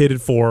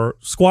advocated for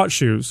squat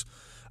shoes.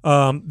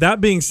 That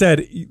being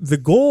said, the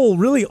goal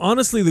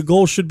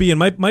should be, and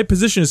my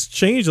position has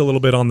changed a little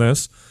bit on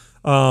this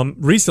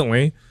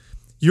recently.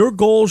 Your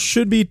goal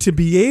should be to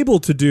be able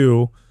to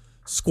do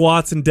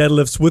squats and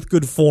deadlifts with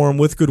good form,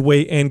 with good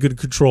weight, and good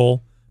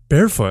control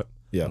barefoot.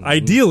 Yeah.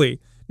 Ideally.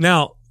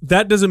 Now,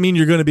 that doesn't mean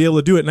you're going to be able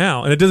to do it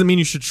now, and it doesn't mean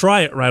you should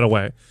try it right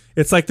away.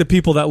 It's like the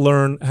people that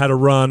learn how to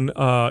run,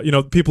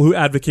 people who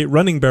advocate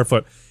running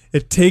barefoot.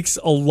 It takes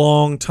a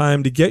long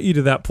time to get you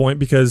to that point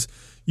because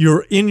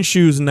you're in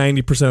shoes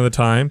 90% of the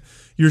time.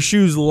 Your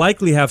shoes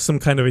likely have some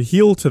kind of a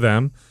heel to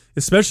them,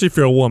 especially if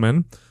you're a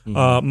woman,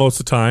 most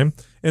of the time.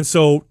 And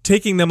so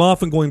taking them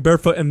off and going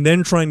barefoot and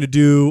then trying to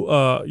do,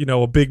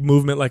 a big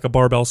movement like a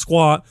barbell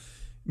squat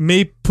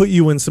may put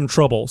you in some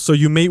trouble. So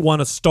you may want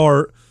to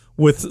start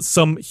with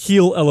some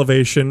heel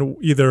elevation,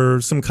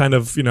 either some kind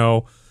of,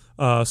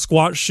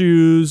 squat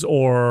shoes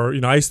or,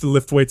 I used to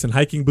lift weights in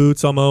hiking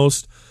boots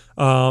almost.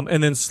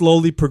 And then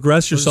slowly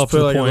progress yourself to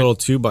the like point. A little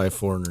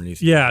 2x4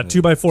 underneath. Yeah,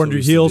 2x4 under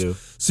your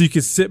heels, so you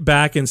can sit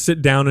back and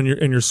sit down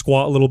in your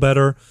squat a little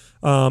better.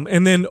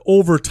 And then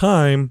over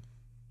time,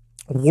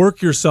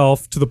 work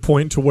yourself to the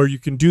point to where you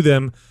can do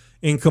them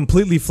in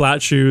completely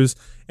flat shoes,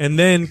 and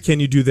then can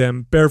you do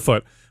them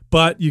barefoot?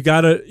 But you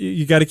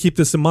gotta keep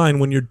this in mind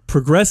when you're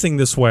progressing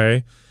this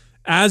way.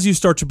 As you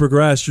start to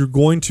progress, you're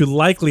going to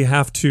likely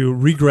have to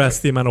regress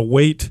the amount of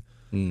weight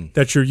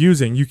that you're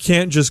using. You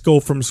can't just go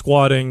from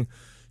squatting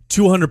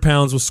 200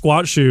 pounds with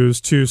squat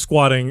shoes to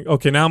squatting,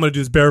 okay, now I'm going to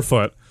do this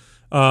barefoot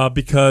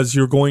because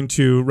you're going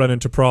to run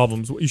into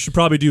problems. What you should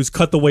probably do is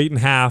cut the weight in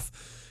half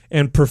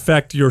and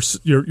perfect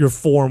your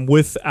form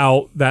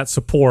without that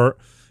support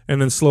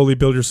and then slowly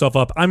build yourself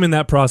up. I'm in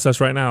that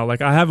process right now.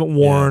 Like I haven't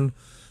worn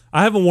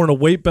a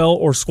weight belt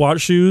or squat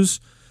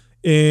shoes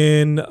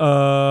in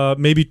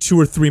maybe 2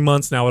 or 3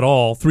 months now at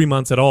all, 3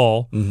 months at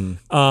all.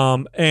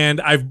 Mm-hmm.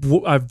 And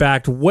I've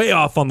backed way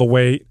off on the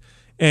weight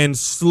and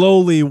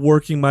slowly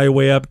working my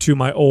way up to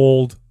my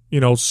old,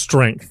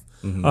 strength.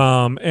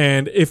 Mm-hmm.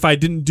 And if I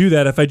didn't do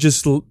that, if I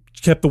just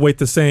kept the weight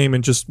the same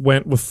and just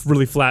went with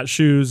really flat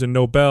shoes and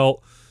no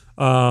belt,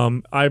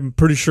 I'm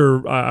pretty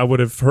sure I would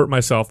have hurt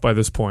myself by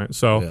this point.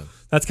 So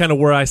that's kind of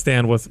where I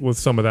stand with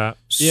some of that.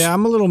 Yeah,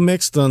 I'm a little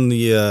mixed on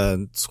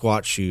the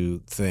squat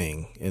shoe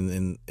thing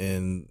and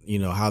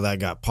how that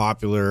got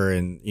popular.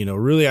 And,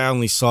 really I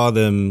only saw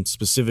them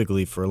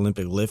specifically for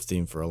Olympic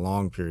lifting for a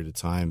long period of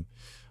time.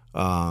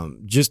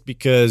 Just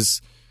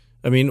because,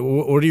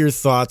 what are your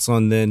thoughts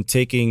on then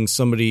taking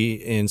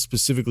somebody and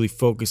specifically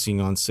focusing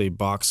on, say,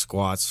 box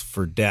squats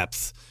for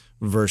depth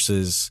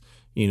versus,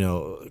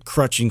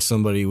 crutching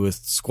somebody with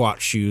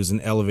squat shoes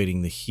and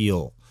elevating the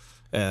heel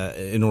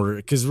in order,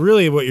 because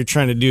really what you're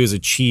trying to do is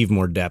achieve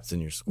more depth in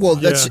your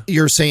squat. Well,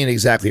 you're saying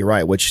exactly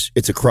right, which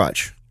it's a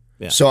crutch.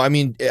 Yeah. So, I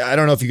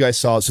don't know if you guys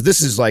saw it. So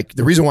this is like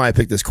the reason why I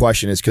picked this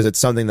question is because it's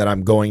something that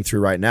I'm going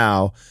through right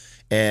now.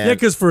 And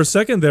because for a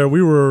second there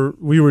we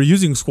were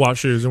using squat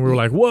shoes and we were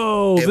like,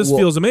 "Whoa, this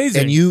feels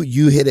amazing." And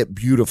you hit it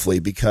beautifully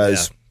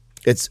because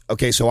it's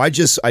okay. So I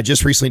just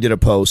recently did a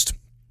post,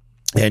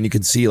 and you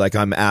can see like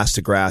I'm ass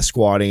to grass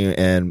squatting,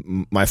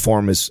 and my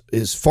form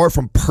is far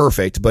from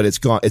perfect, but it's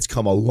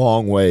come a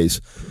long ways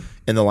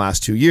in the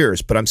last 2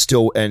 years. But I'm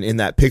still, and in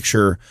that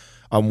picture,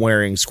 I'm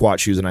wearing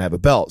squat shoes and I have a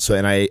belt. So,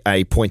 and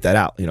I point that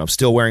out. I'm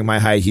still wearing my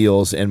high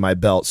heels and my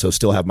belt, so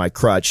still have my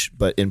crutch,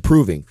 but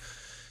improving.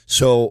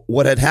 So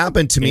what had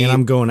happened to me, and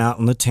I'm going out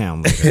in the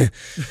town with it.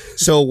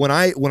 So when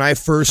I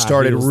first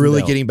started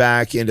really getting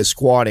back into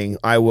squatting,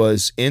 I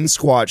was in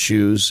squat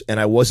shoes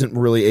and I wasn't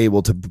really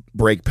able to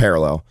break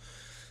parallel.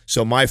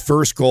 So my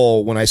first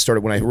goal when I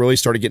really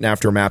started getting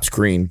after MAP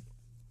screen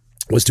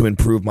was to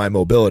improve my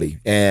mobility.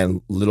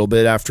 And little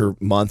bit after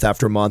month,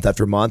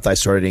 I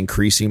started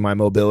increasing my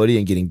mobility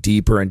and getting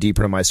deeper and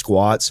deeper into my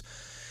squats.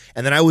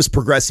 And then I was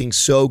progressing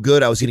so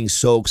good. I was getting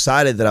so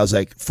excited that I was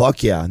like,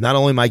 fuck yeah. Not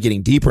only am I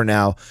getting deeper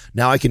now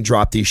I can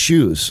drop these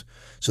shoes.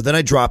 So then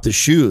I dropped the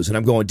shoes and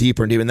I'm going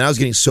deeper and deeper. And then I was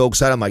getting so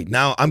excited. I'm like,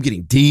 now I'm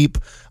getting deep.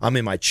 I'm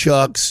in my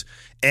chucks.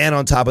 And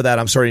on top of that,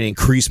 I'm starting to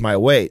increase my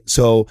weight.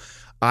 So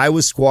I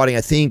was squatting,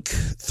 I think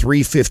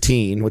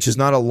 315, which is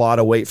not a lot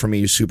of weight for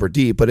me, super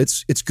deep, but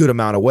it's good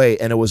amount of weight.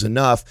 And it was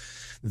enough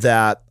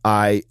that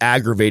I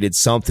aggravated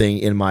something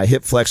in my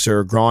hip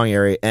flexor groin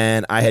area.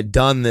 And I had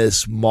done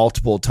this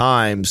multiple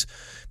times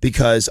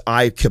because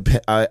I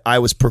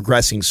was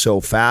progressing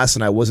so fast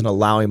and I wasn't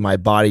allowing my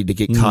body to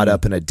get caught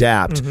up and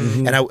adapt.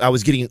 And I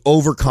was getting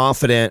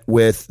overconfident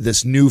with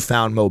this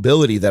newfound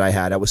mobility that I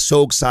had. I was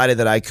so excited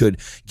that I could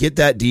get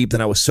that deep,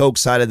 and I was so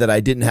excited that I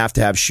didn't have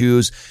to have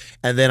shoes.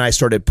 And then I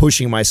started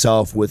pushing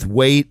myself with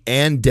weight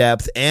and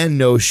depth and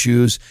no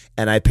shoes,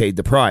 and I paid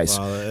the price.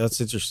 Wow,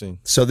 that's interesting.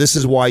 So this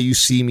is why you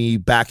see me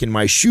back in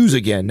my shoes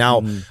again.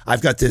 Now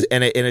I've got this,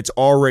 and it's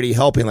already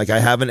helping. Like I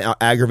haven't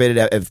aggravated.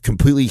 I've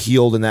completely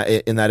healed in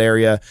that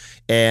area,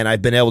 and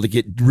I've been able to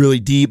get really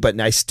deep, but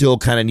I still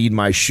kind of need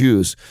my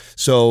shoes.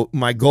 So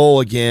my goal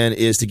again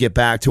is to get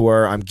back to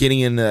where I'm getting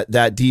in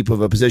that deep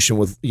of a position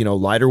with,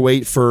 lighter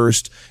weight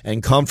first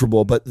and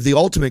comfortable. But the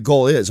ultimate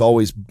goal is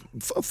always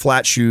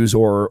flat shoes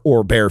or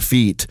bare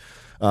feet.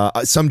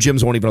 Some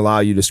gyms won't even allow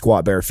you to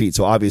squat bare feet.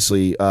 So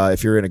obviously,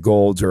 if you're in a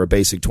Golds or a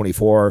basic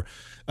 24,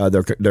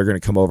 they're going to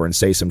come over and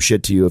say some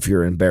shit to you if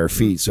you're in bare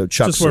feet. So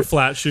Chucks just wear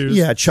flat shoes.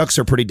 Yeah, Chucks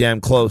are pretty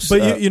damn close.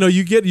 But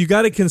you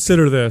got to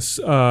consider this.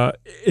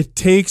 It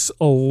takes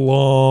a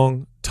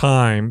long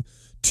time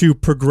to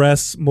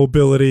progress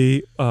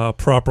mobility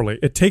properly.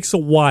 It takes a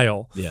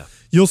while. Yeah,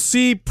 you'll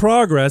see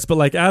progress, but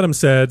like Adam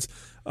said,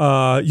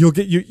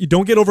 you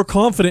don't get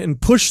overconfident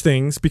and push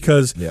things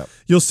because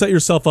you'll set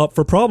yourself up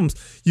for problems.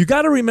 You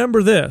got to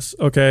remember this,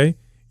 okay?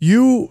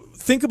 You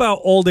think about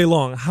all day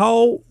long,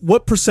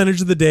 what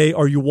percentage of the day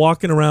are you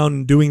walking around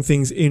and doing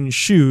things in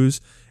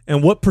shoes,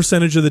 and what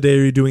percentage of the day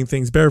are you doing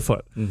things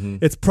barefoot?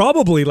 It's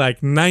probably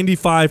like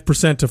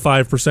 95% to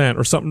 5%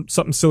 or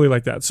something silly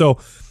like that. So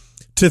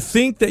to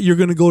think that you're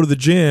going to go to the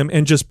gym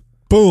and just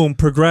boom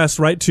progress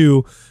right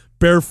to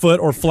barefoot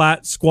or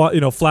flat squat,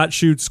 flat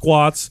shoe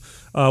squats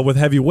with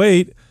heavy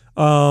weight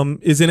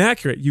is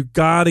inaccurate. You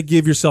got to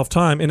give yourself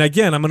time. And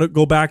again, I'm going to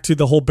go back to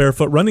the whole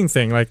barefoot running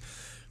thing. Like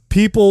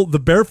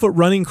the barefoot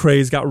running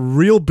craze got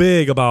real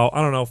big about,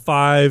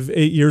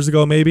 5-8 years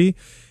ago maybe.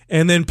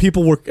 And then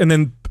people were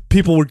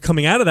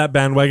coming out of that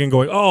bandwagon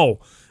going,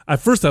 oh, at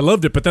first I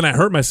loved it, but then I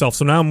hurt myself.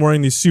 So now I'm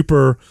wearing these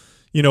super,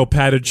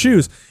 padded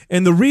shoes.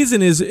 And the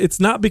reason is it's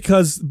not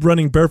because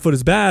running barefoot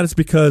is bad. It's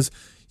because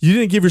you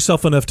didn't give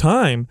yourself enough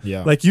time.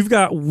 Yeah. Like you've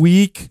got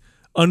weak,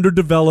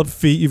 underdeveloped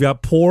feet. You've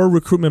got poor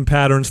recruitment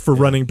patterns for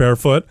running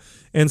barefoot.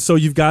 And so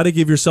you've got to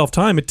give yourself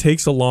time. It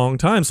takes a long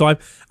time. So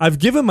I've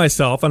given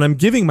myself, and I'm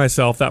giving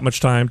myself that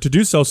much time to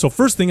do so. So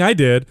first thing I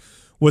did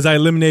was I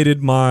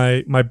eliminated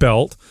my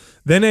belt.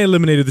 Then I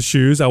eliminated the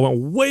shoes. I went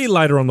way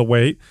lighter on the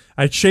weight.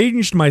 I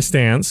changed my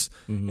stance.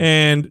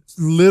 And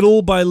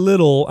little by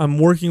little, I'm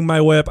working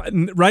my way up.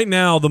 Right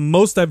now, the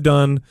most I've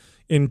done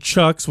in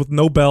Chucks with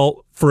no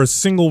belt for a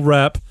single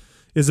rep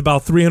is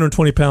about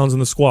 320 pounds in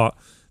the squat.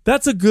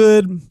 That's a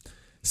good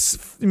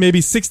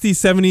maybe 60,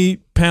 70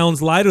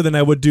 pounds lighter than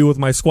I would do with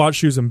my squat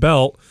shoes and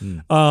belt.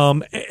 And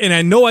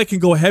I know I can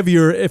go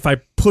heavier if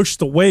I push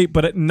the weight,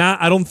 but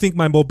I don't think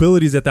my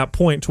mobility is at that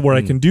point to where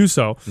I can do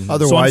so.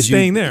 Otherwise, so I'm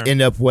staying you there.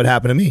 End up what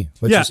happened to me.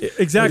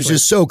 Exactly. Which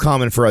is so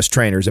common for us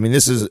trainers. I mean,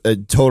 this is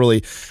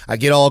I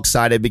get all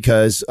excited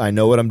because I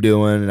know what I'm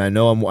doing, and I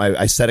know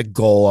I set a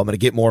goal. I'm going to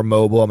get more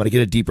mobile. I'm going to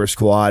get a deeper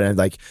squat, and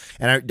I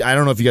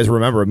don't know if you guys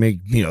remember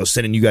me,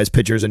 sending you guys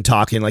pictures and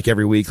talking like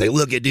every week, like,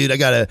 look at dude, I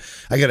got a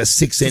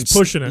 6-inch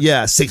pushing it.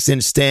 Yeah,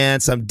 6-inch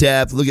stance. I'm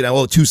depth. Look at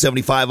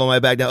 275 on my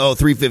back now.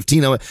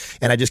 315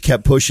 and I just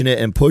kept pushing it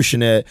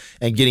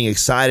and getting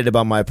excited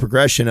about my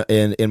progression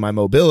in my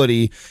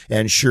mobility,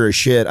 and sure as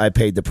shit, I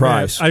paid the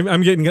price. Yeah,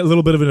 I'm getting a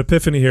little bit of an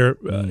epiphany here.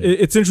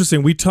 It's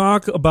interesting. We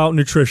talk about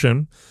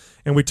nutrition,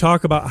 and we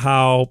talk about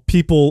how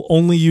people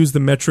only use the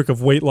metric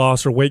of weight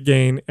loss or weight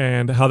gain,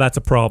 and how that's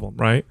a problem,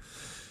 right?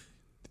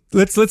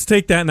 Let's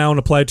take that now and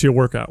apply it to your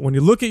workout. When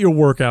you look at your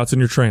workouts and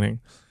your training,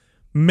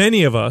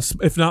 many of us,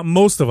 if not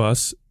most of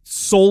us,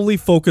 solely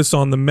focus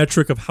on the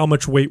metric of how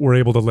much weight we're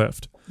able to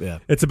lift. Yeah.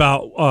 It's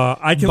about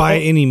by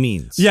any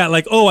means. Yeah,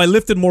 like, I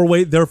lifted more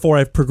weight, therefore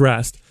I've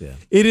progressed. Yeah.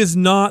 It is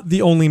not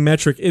the only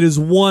metric. It is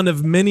one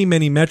of many,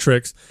 many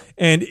metrics.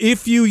 And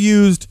if you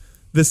used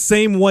the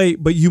same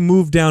weight, but you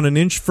moved down an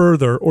inch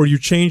further, or you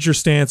changed your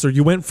stance, or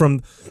you went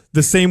from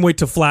the same weight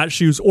to flat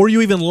shoes, or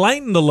you even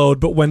lightened the load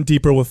but went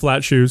deeper with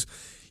flat shoes,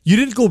 you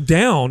didn't go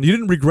down. You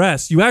didn't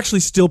regress. You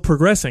actually still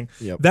progressing.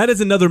 Yep. That is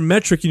another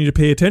metric you need to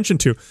pay attention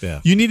to. Yeah.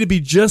 You need to be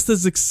just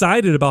as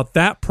excited about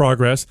that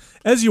progress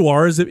as you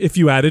are as if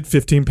you added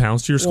 15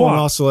 pounds to your squat. Well, and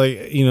also,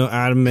 like,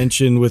 Adam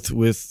mentioned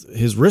with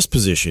his wrist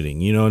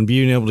positioning, and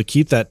being able to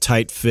keep that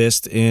tight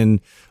fist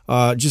in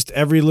just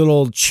every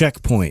little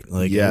checkpoint.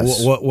 Like,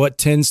 yes. what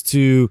tends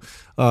to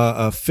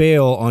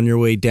fail on your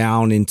way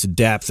down into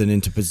depth and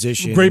into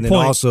position. Great and point.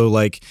 Then also,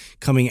 like,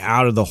 coming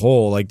out of the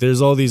hole. Like,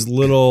 there's all these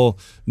little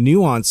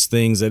nuanced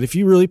things that if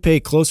you really pay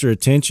closer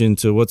attention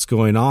to what's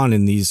going on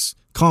in these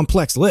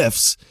complex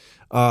lifts,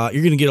 you're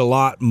going to get a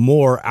lot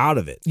more out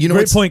of it.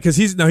 Great point, because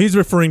he's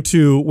referring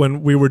to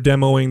when we were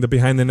demoing the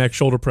behind the neck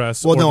shoulder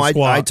press. Well, no,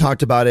 I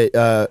talked about it.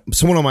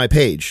 Someone on my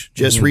page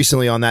just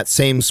recently on that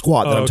same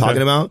squat that I'm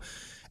talking about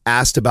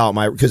asked about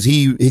because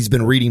he's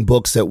been reading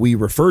books that we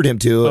referred him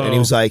to, and he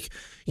was like,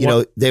 you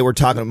know, they were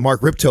talking,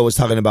 Mark Ripto was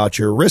talking about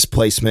your wrist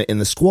placement in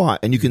the squat,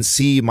 and you can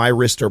see my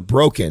wrists are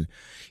broken.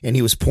 And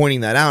he was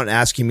pointing that out and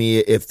asking me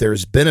if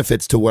there's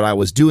benefits to what I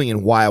was doing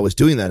and why I was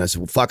doing that. And I said,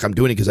 well, fuck, I'm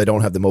doing it because I don't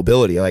have the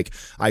mobility. Like,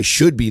 I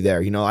should be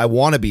there. You know, I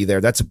want to be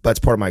there. That's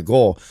part of my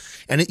goal.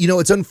 And, you know,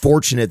 it's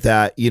unfortunate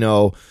that, you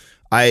know,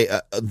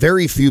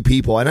 very few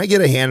people, and I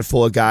get a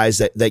handful of guys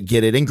that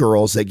get it, and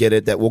girls that get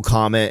it, that will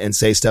comment and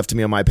say stuff to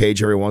me on my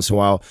page every once in a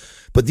while.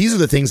 But these are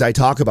the things I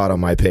talk about on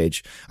my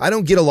page. I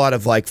don't get a lot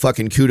of like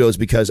fucking kudos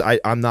because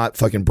I'm not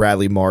fucking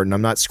Bradley Martin.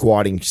 I'm not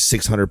squatting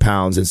 600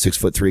 pounds and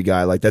 6'3"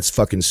 guy. Like, that's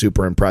fucking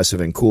super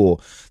impressive and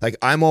cool. Like,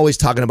 I'm always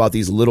talking about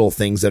these little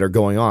things that are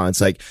going on.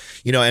 It's like,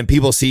 you know, and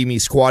people see me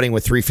squatting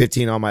with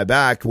 315 on my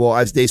back.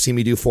 Well, they see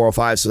me do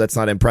 405, so that's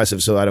not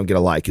impressive. So I don't get a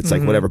like. It's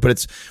like, whatever. But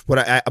it's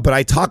but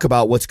I talk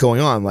about what's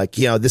going on. Like,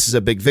 you know, this is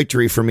a big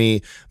victory for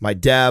me. My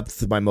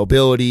depth, my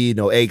mobility,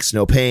 no aches,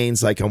 no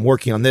pains. Like, I'm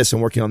working on this,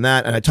 I'm working on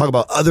that. And I talk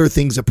about other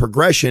things of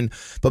progression,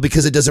 but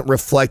because it doesn't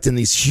reflect in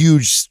these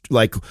huge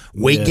like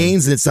weight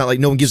gains, and it's not like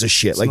no one gives a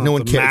shit. Like, no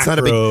one cares. It's not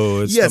a big,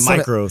 it's the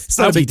micro. It's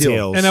not a big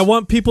deal. And I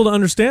want people to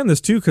understand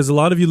this too, because a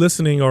lot of you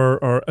listening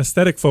are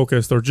aesthetic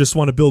focused, or just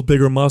want to build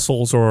bigger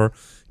muscles or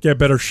get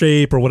better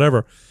shape or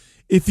whatever.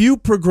 If you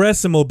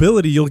progress in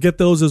mobility, you'll get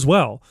those as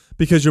well,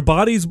 because your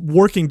body's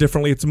working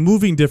differently. It's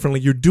moving differently.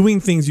 You're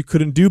doing things you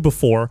couldn't do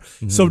before.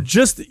 So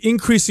just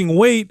increasing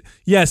weight,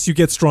 yes, you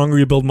get stronger,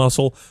 you build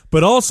muscle,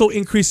 but also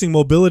increasing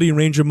mobility and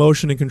range of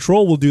motion and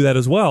control will do that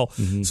as well.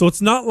 So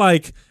it's not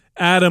like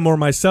Adam or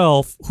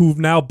myself who've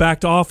now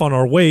backed off on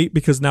our weight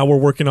because now we're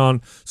working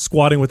on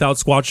squatting without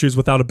squat shoes,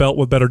 without a belt,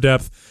 with better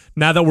depth.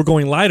 Now that we're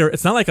going lighter,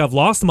 it's not like I've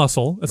lost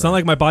muscle. It's not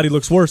like my body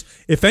looks worse.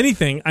 If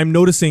anything, I'm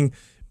noticing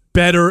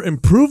better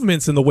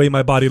improvements in the way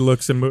my body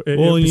looks, and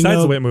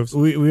besides the way it moves.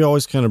 We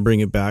always kind of bring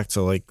it back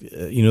to like,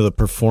 you know, the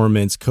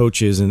performance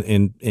coaches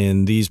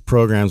and these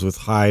programs with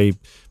high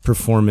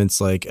performance,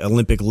 like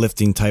Olympic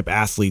lifting type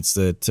athletes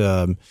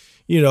that,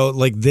 you know,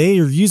 like they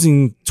are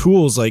using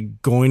tools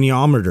like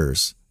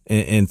goniometers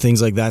and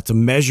things like that to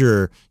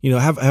measure, you know,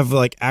 have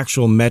like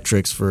actual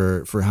metrics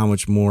for how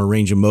much more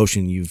range of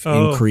motion you've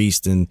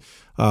increased. And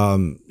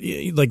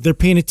like they're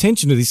paying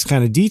attention to these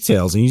kind of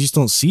details, and you just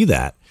don't see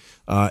that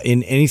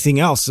in anything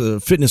else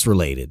fitness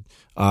related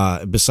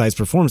besides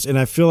performance. And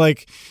I feel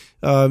like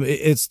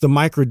it's the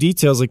micro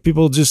details. Like,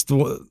 people just,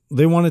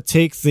 they want to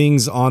take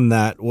things on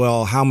that.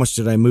 Well, how much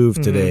did I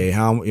move today?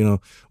 How, you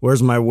know,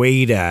 where's my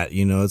weight at?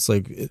 You know, it's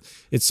like,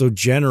 it's so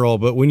general,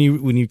 but when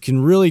you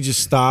can really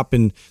just stop,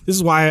 and this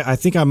is why I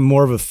think I'm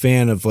more of a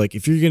fan of, like,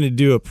 if you're going to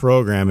do a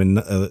program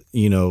and,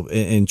 you know,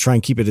 and try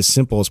and keep it as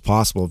simple as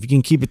possible, if you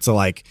can keep it to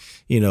like,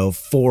 you know,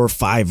 4 or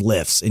 5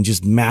 lifts and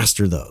just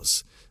master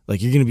those,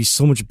 like, you're going to be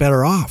so much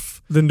better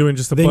off than doing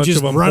just a bunch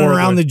of them running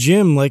around the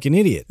gym like an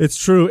idiot. It's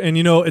true. And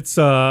you know, it's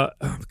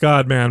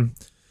God, man,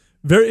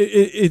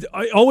 it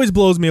always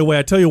blows me away.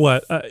 I tell you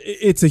what,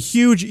 it's a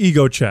huge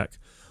ego check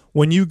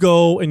when you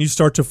go and you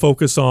start to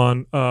focus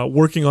on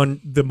working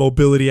on the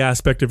mobility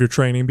aspect of your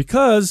training,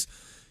 because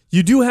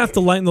you do have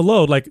to lighten the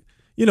load. Like,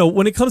 you know,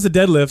 when it comes to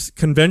deadlifts,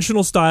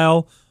 conventional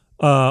style,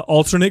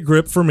 alternate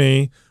grip for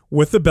me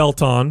with the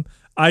belt on,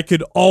 I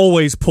could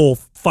always pull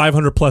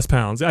 500 plus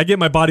pounds. I get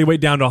my body weight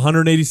down to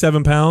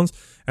 187 pounds,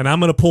 and I'm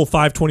going to pull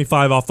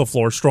 525 off the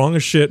floor. Strong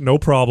as shit, no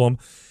problem.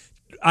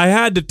 I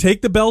had to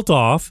take the belt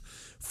off,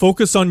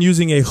 focus on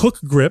using a hook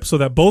grip so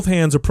that both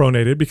hands are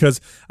pronated,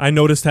 because I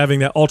noticed having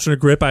that alternate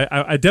grip,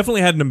 I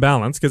definitely had an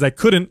imbalance because I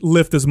couldn't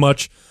lift as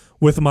much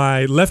with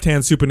my left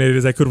hand supinated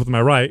as I could with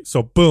my right.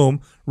 So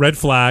boom, red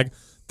flag.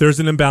 There's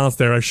an imbalance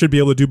there. I should be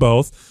able to do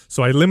both.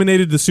 So I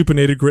eliminated the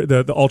supinated grip,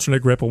 the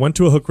alternate grip. I went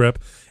to a hook grip.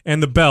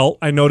 And the belt,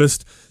 I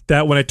noticed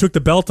that when I took the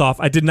belt off,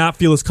 I did not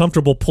feel as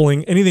comfortable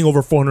pulling anything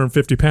over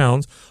 450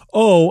 pounds.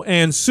 Oh,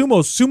 and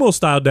sumo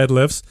style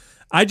deadlifts,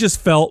 I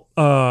just felt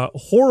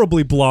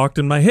horribly blocked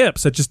in my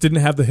hips. I just didn't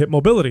have the hip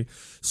mobility.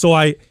 So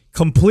I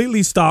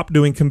completely stopped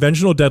doing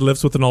conventional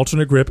deadlifts with an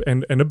alternate grip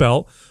and a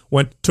belt.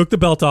 Took the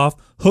belt off,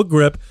 hook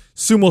grip,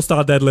 sumo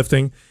style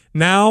deadlifting.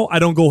 Now I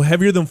don't go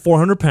heavier than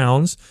 400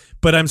 pounds,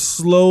 but I'm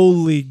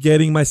slowly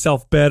getting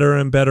myself better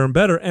and better and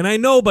better. And I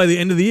know by the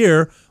end of the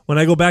year, when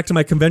I go back to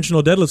my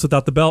conventional deadlifts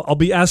without the belt, I'll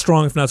be as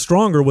strong, if not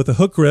stronger, with a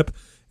hook grip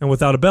and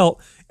without a belt.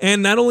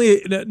 And not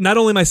only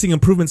am I seeing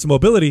improvements in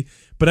mobility,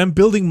 but I'm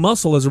building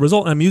muscle as a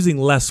result. And I'm using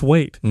less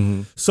weight.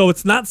 So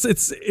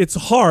it's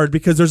hard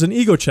because there's an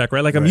ego check,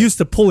 right? Like, I'm used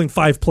to pulling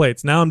 5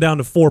 plates. Now I'm down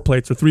to 4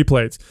 plates or 3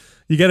 plates.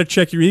 You got to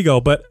check your ego.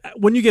 But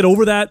when you get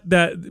over that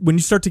when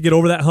you start to get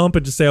over that hump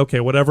and just say, okay,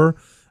 whatever,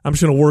 I'm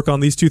just going to work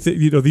on these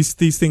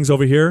these things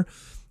over here.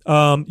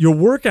 Your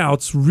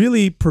workouts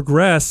really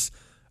progress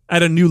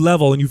at a new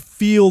level, and you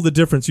feel the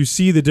difference. You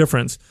see the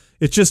difference.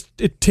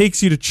 It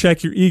takes you to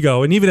check your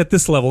ego. And even at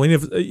this level,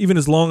 even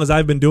as long as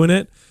I've been doing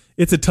it,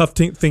 it's a tough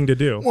thing to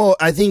do. Well,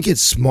 I think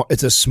it's smart.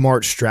 It's a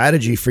smart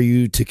strategy for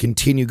you to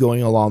continue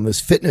going along this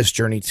fitness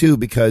journey too,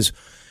 because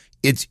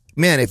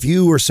man, if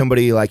you were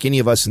somebody like any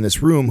of us in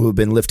this room who have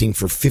been lifting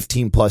for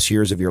 15 plus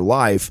years of your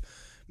life,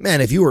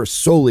 man, if you were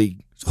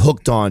solely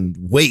hooked on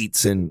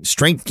weights and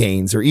strength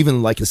gains or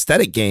even like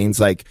aesthetic gains,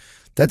 like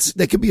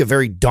that could be a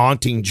very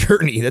daunting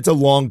journey. That's a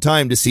long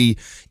time to see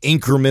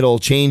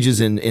incremental changes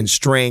in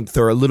strength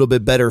or a little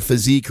bit better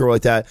physique or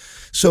like that.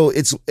 So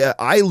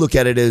I look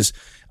at it as,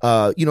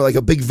 like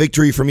a big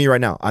victory for me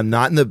right now. I'm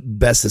not in the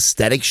best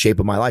aesthetic shape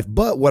of my life,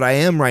 but what I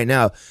am right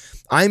now,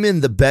 I'm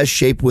in the best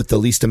shape with the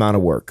least amount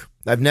of work.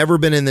 I've never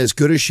been in as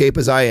good a shape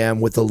as I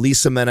am with the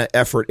least amount of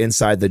effort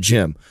inside the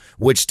gym,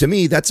 which to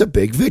me, that's a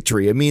big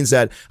victory. It means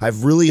that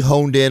I've really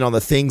honed in on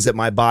the things that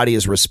my body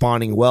is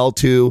responding well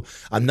to.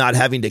 I'm not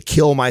having to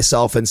kill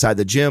myself inside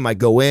the gym. I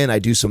go in, I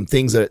do some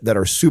things that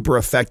are super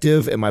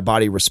effective and my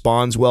body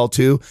responds well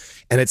to.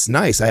 And it's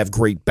nice. I have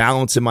great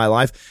balance in my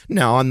life.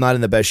 Now, I'm not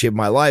in the best shape of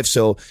my life.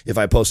 So if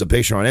I post a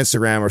picture on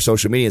Instagram or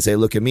social media and say,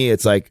 look at me,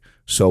 it's like,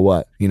 so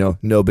what?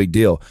 No big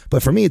deal.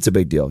 But for me, it's a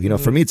big deal.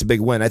 For me, it's a big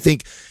win. I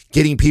think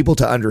getting people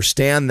to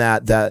understand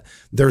that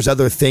there's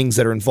other things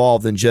that are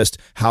involved than just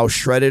how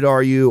shredded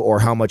are you or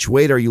how much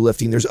weight are you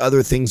lifting. There's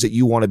other things that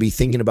you want to be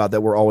thinking about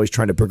that we're always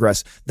trying to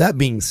progress. That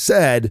being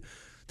said,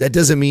 that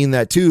doesn't mean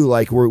that too,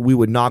 like we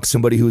would knock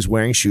somebody who's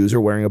wearing shoes or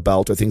wearing a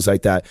belt or things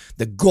like that.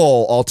 The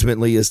goal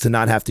ultimately is to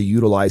not have to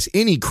utilize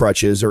any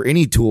crutches or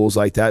any tools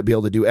like that, be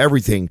able to do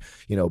everything,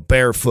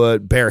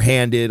 barefoot,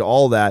 barehanded,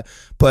 all that.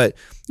 But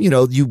you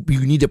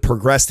need to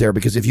progress there,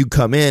 because if you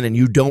come in and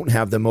you don't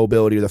have the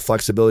mobility or the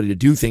flexibility to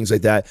do things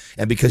like that,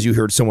 and because you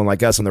heard someone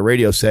like us on the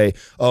radio say,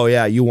 oh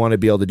yeah, you want to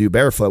be able to do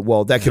barefoot,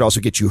 well, that could also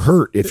get you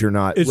hurt if you're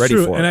not ready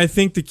for it. And I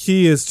think the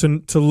key is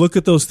to look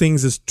at those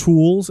things as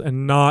tools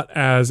and not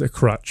as a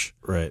crutch.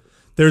 Right.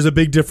 There's a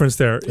big difference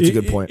there. That's a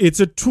good point. It's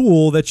a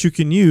tool that you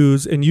can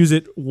use and use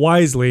it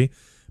wisely,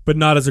 but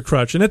not as a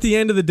crutch. And at the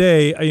end of the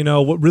day,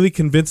 what really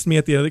convinced me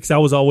at the end, because I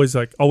was always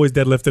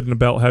deadlifted in a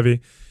belt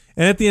heavy.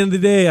 And at the end of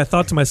the day, I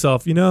thought to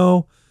myself,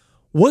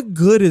 what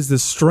good is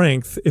this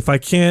strength if I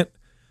can't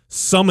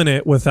summon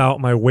it without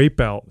my weight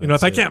belt?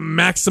 If I can't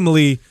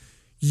maximally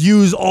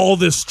use all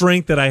this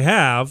strength that I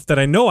have, that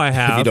I know I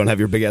have. If you don't have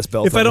your big ass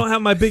belt. If I don't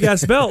have my big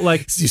ass belt,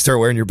 like. You start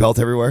wearing your belt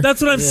everywhere?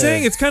 That's what I'm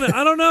saying. It's kind of,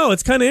 I don't know.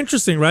 It's kind of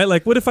interesting, right?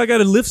 Like, what if I got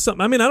to lift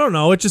something? I mean, I don't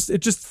know. It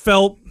just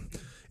felt.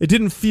 It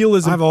didn't feel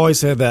as. I've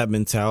always had that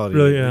mentality.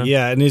 Really,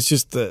 yeah. And it's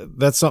just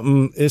that's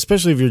something,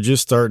 especially if you're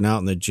just starting out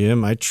in the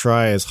gym. I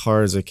try as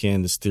hard as I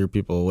can to steer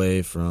people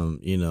away from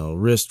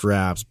wrist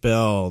wraps,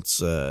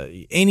 belts,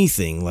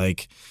 anything.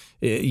 Like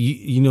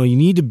you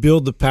need to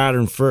build the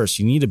pattern first.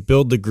 You need to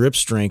build the grip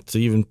strength to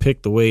even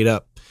pick the weight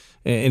up.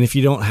 And if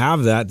you don't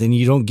have that, then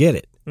you don't get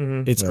it.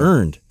 Mm-hmm. It's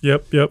earned.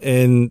 Yep.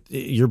 And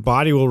your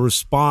body will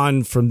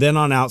respond from then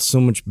on out so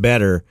much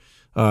better.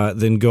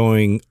 Than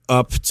going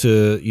up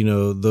to,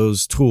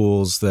 those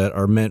tools that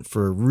are meant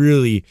for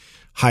really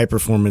high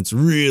performance,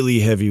 really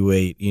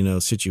heavyweight,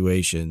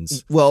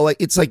 situations. Well,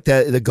 it's like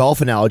the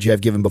golf analogy I've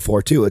given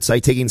before too. It's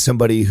like taking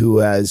somebody who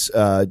has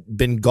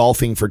been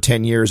golfing for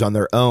 10 years on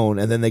their own,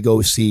 and then they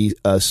go see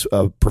a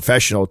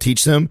professional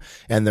teach them,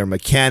 and their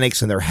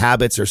mechanics and their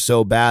habits are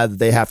so bad that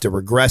they have to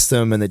regress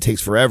them, and it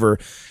takes forever.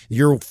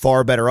 You're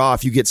far better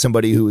off. You get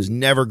somebody who has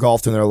never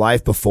golfed in their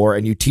life before,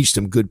 and you teach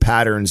them good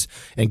patterns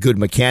and good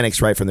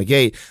mechanics right from the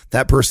gate.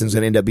 That person's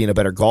going to end up being a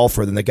better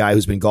golfer than the guy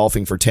who's been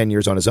golfing for 10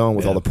 years on his own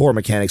with all the poor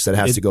mechanics that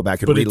has to go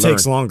back and relearn. But it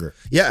takes longer.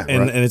 Yeah.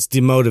 And it's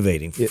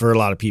demotivating for a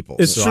lot of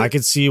people. So I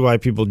could see why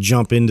people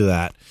jump into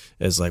that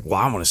as like, well,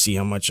 I want to see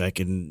how much I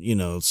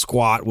can,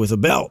 squat with a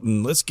belt,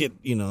 and let's get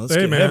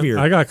heavier.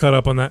 I got caught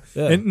up on that.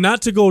 Yeah. And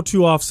not to go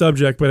too off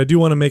subject, but I do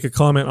want to make a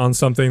comment on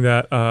something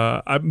that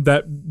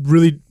that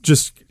really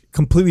just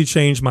completely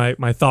changed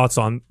my thoughts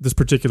on this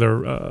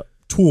particular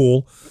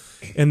tool,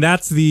 and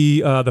that's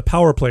the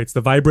power plates,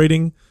 the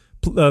vibrating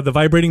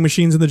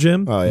machines in the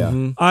gym. Oh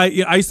yeah,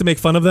 I used to make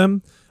fun of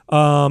them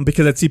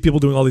because I'd see people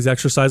doing all these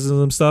exercises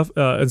and stuff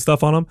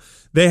on them.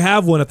 They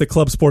have one at the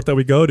club sport that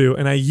we go to,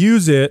 and I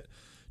use it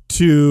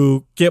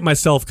to get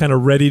myself kind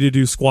of ready to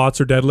do squats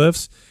or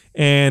deadlifts.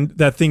 And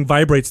that thing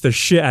vibrates the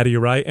shit out of you,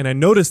 right? And I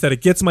noticed that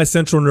it gets my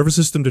central nervous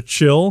system to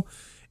chill,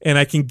 and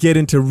I can get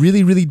into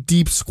really, really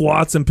deep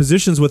squats and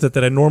positions with it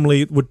that I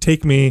normally would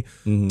take me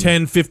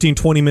 10, 15,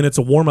 20 minutes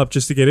of warm-up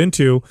just to get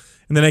into,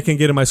 and then I can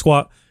get in my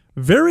squat.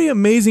 Very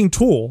amazing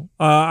tool.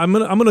 I'm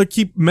gonna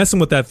keep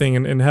messing with that thing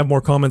and have more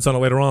comments on it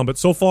later on. But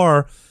so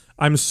far,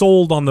 I'm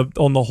sold on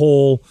the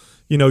whole,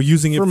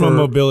 using it from a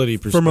mobility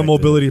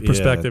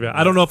perspective. Yeah.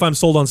 I don't know if I'm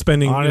sold on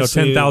spending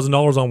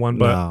 $10,000 on one,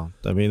 but no,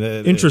 I mean,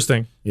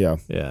 interesting. Yeah,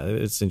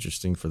 it's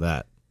interesting for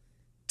that.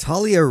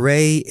 Talia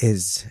Ray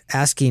is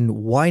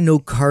asking, why no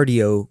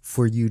cardio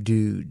for you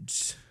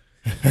dudes?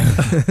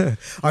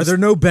 Are there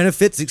no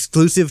benefits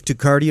exclusive to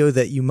cardio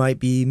that you might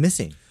be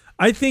missing?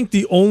 I think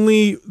the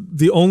only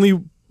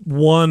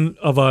one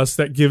of us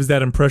that gives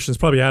that impression is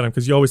probably Adam,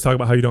 because you always talk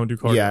about how you don't do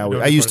cardio. Yeah,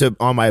 I used to,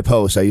 on my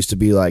post, I used to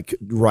be like,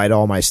 write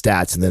all my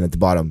stats, and then at the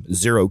bottom,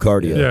 0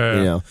 cardio.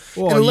 Yeah.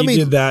 Well, you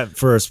did that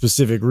for a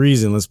specific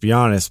reason, let's be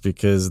honest,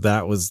 because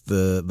that was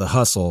the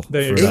hustle for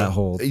that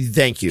whole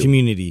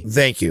community.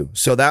 Thank you.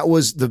 So that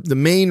was the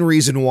main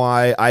reason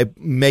why I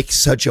make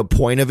such a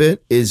point of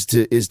it is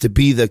to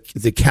be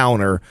the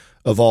counter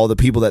of all the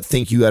people that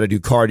think you got to do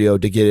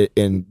cardio to get it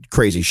in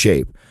crazy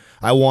shape.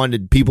 I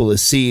wanted people to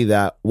see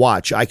that,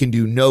 watch, I can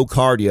do no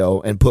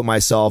cardio and put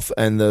myself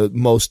in the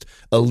most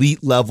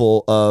elite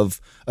level of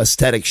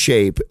aesthetic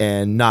shape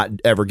and not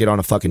ever get on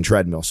a fucking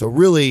treadmill. So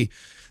really,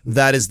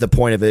 that is the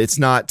point of it. It's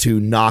not to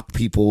knock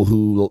people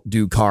who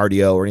do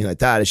cardio or anything like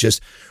that. It's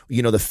just,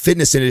 the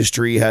fitness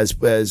industry has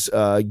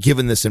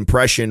given this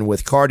impression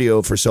with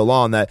cardio for so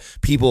long that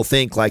people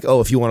think like,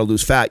 oh, if you want to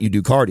lose fat, you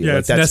do cardio. Yeah, like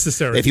it's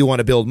necessary. If you want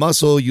to build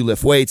muscle, you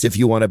lift weights. If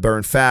you want to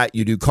burn fat,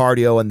 you do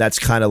cardio. And that's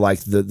kind of like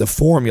the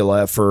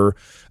formula for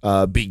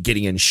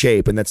getting in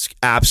shape. And that's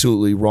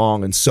absolutely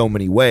wrong in so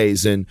many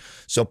ways. And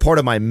so part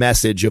of my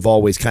message of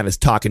always kind of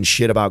talking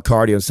shit about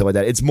cardio and stuff like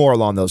that, it's more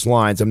along those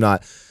lines. I'm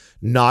not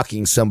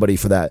knocking somebody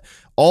for that.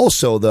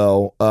 Also,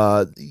 though,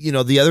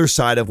 the other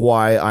side of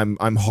why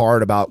I'm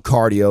hard about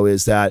cardio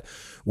is that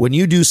when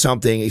you do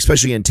something,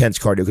 especially intense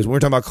cardio, because when we're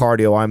talking about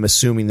cardio, I'm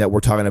assuming that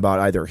we're talking about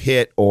either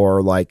HIIT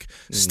or like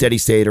steady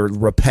state or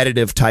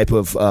repetitive type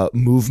of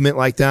movement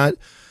like that.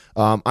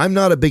 I'm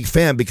not a big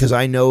fan because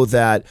I know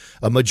that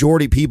a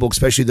majority of people,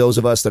 especially those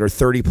of us that are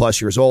 30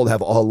 plus years old,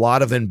 have a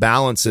lot of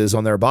imbalances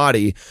on their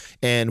body.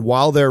 And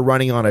while they're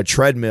running on a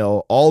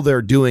treadmill, all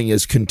they're doing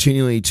is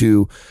continually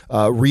to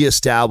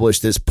reestablish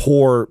this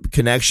poor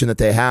connection that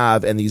they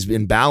have and these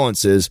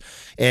imbalances.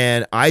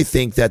 And I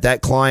think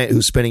that client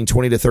who's spending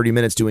 20 to 30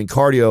 minutes doing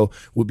cardio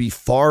would be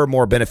far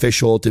more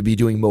beneficial to be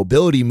doing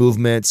mobility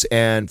movements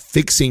and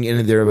fixing any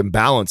of their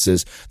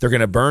imbalances. They're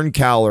going to burn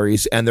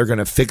calories and they're going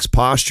to fix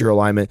posture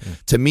alignment.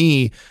 To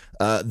me,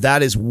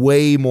 that is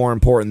way more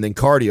important than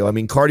cardio. I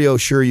mean, cardio,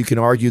 sure, you can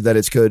argue that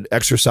it's good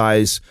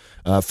exercise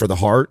for the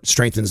heart,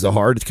 strengthens the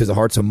heart because the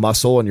heart's a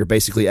muscle and you're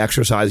basically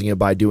exercising it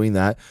by doing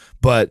that.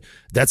 But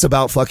that's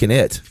about fucking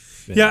it.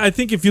 Yeah, I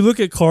think if you look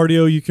at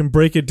cardio, you can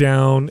break it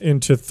down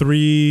into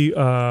three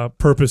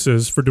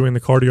purposes for doing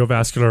the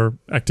cardiovascular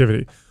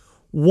activity.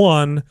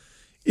 One,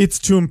 it's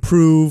to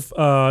improve,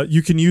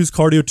 you can use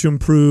cardio to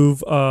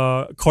improve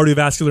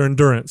cardiovascular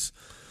endurance.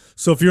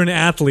 So if you're an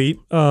athlete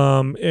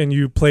and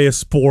you play a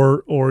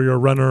sport or you're a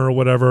runner or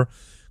whatever,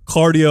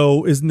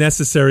 cardio is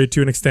necessary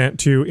to an extent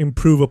to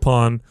improve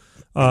upon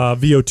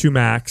VO2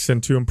 max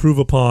and to improve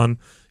upon,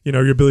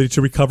 your ability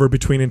to recover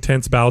between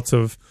intense bouts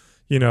of,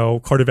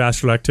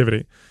 cardiovascular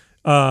activity.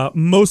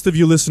 Most of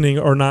you listening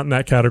are not in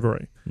that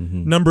category.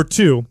 Mm-hmm. Number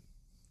two,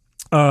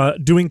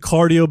 doing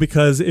cardio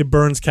because it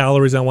burns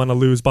calories. I want to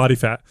lose body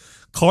fat.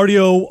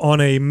 Cardio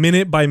on a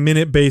minute by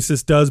minute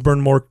basis does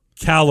burn more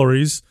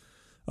calories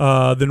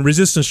than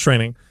resistance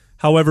training.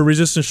 However,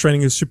 resistance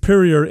training is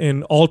superior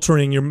in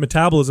altering your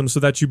metabolism so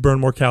that you burn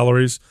more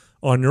calories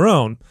on your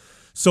own.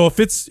 So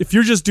if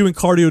you're just doing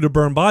cardio to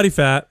burn body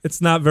fat,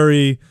 it's not a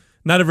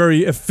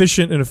very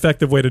efficient and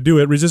effective way to do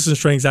it. Resistance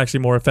training is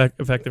actually more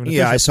effective and efficient.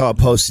 Yeah, I saw a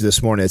post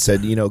this morning that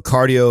said,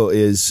 cardio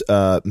is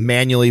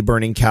manually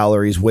burning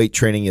calories. Weight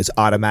training is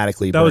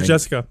automatically burning. That was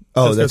Jessica.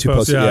 Oh, that's who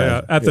posted.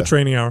 Yeah, at the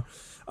training hour.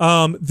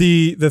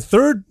 The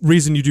third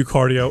reason you do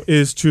cardio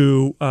is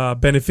to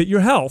benefit your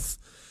health.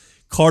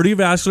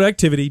 Cardiovascular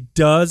activity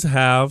does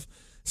have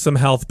some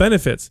health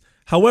benefits.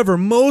 However,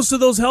 most of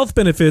those health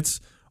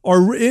benefits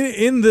are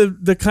in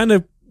the kind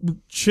of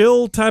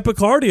chill type of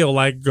cardio,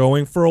 like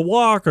going for a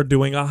walk or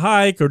doing a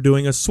hike or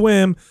doing a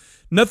swim.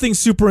 Nothing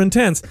super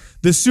intense.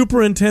 The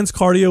super intense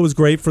cardio is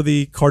great for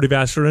the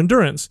cardiovascular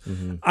endurance.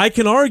 Mm-hmm. I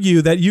can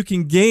argue that you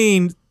can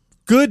gain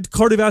good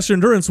cardiovascular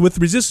endurance with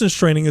resistance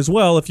training as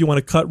well if you want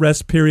to cut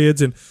rest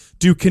periods and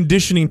do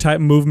conditioning type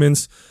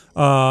movements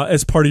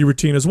as part of your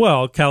routine as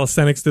well.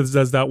 Calisthenics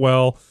does that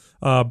well.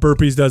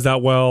 Burpees does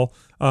that well.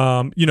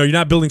 You're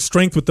not building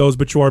strength with those,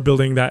 but you are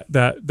building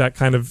that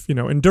kind of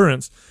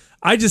endurance.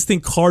 I just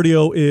think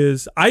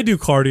I do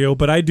cardio,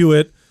 but I do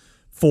it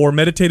for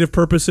meditative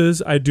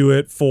purposes. I do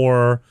it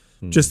for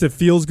just it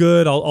feels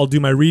good. I'll do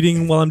my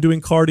reading while I'm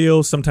doing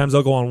cardio. Sometimes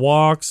I'll go on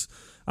walks.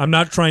 I'm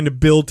not trying to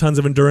build tons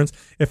of endurance.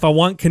 If I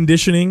want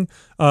conditioning,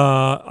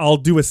 I'll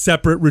do a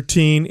separate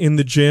routine in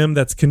the gym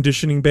that's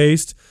conditioning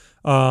based.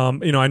 I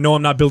know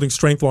I'm not building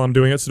strength while I'm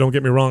doing it, so don't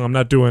get me wrong. I'm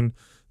not doing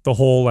the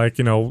whole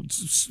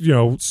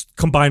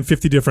combine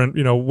 50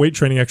 different weight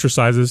training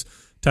exercises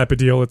type of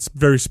deal. It's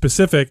very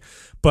specific,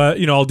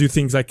 but I'll do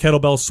things like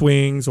kettlebell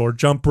swings or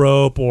jump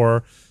rope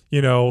or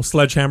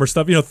sledgehammer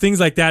stuff. Things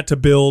like that to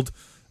build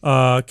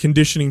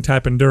conditioning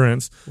type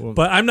endurance. Well,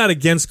 but I'm not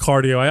against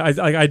cardio.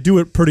 I do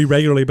it pretty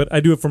regularly, but I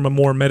do it from a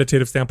more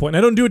meditative standpoint.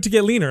 And I don't do it to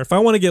get leaner. If I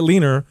want to get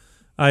leaner,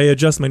 I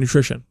adjust my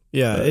nutrition.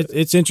 Yeah,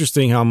 it's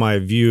interesting how my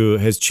view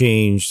has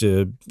changed,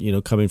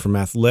 coming from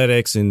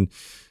athletics and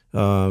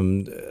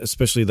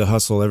especially the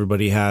hustle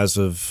everybody has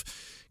of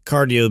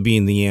cardio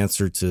being the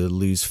answer to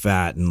lose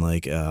fat and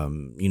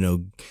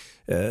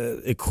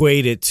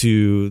equate it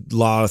to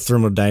law of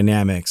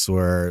thermodynamics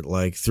where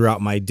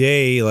throughout my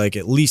day,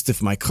 at least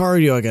if my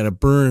cardio, I got to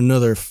burn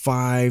another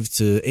 500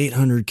 to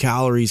 800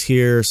 calories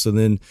here. So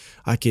then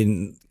I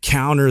can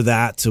counter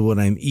that to what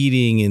I'm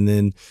eating. And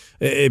then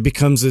it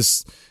becomes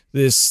this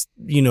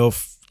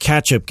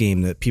catch-up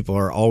game that people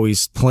are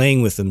always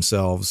playing with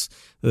themselves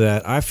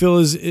that I feel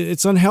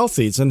it's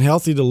unhealthy. It's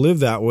unhealthy to live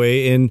that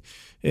way. And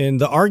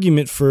the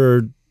argument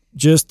for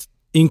just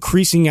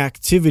increasing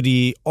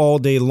activity all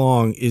day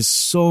long is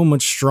so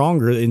much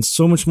stronger and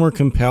so much more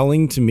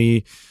compelling to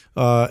me,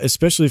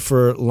 especially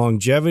for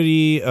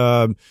longevity,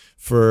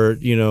 for,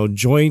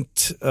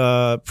 joint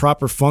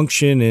proper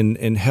function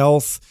and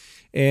health.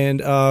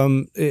 And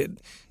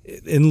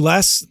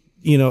unless,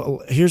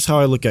 here's how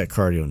I look at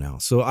cardio now.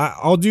 So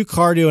I'll do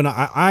cardio, and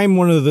I'm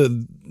one of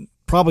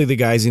probably the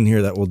guys in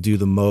here that will do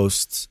the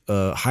most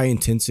high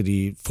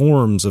intensity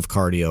forms of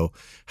cardio.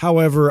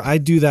 However, I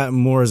do that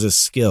more as a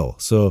skill.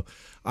 So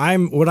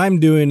what I'm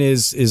doing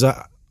is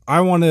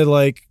I want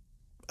to,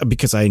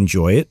 because I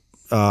enjoy it.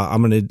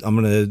 I'm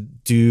gonna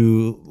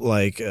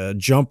do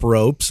jump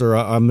ropes, or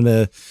I'm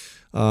gonna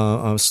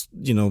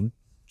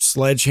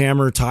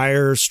sledgehammer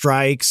tire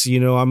strikes.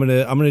 I'm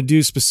gonna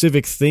do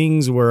specific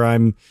things where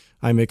I'm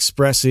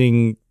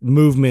expressing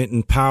movement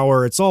and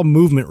power. It's all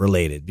movement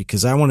related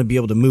because I want to be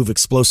able to move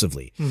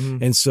explosively.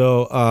 Mm-hmm. And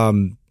so,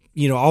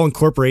 I'll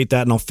incorporate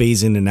that and I'll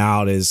phase in and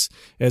out as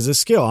a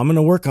skill. I'm going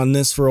to work on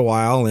this for a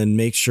while and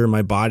make sure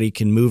my body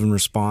can move and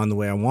respond the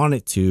way I want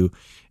it to.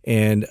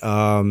 And,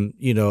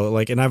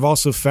 and I've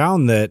also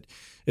found that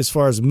as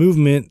far as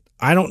movement,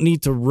 I don't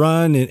need to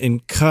run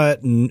and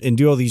cut and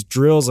do all these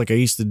drills like I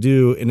used to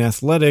do in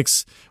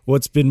athletics.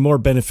 What's been more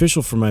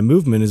beneficial for my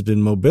movement has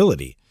been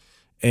mobility.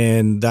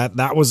 And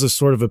that was a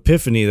sort of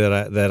epiphany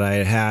that I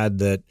had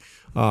that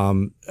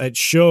it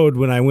showed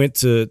when I went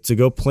to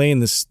go play in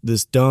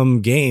this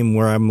dumb game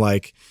where I'm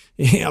like,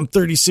 I'm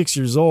 36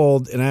 years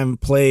old and I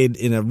haven't played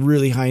in a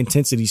really high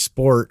intensity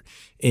sport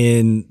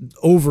in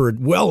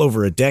well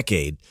over a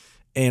decade.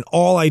 And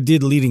all I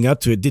did leading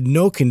up to it, did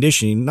no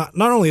conditioning. Not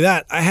only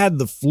that, I had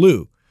the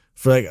flu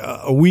for like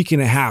a week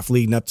and a half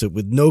leading up to it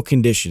with no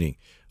conditioning.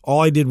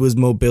 All I did was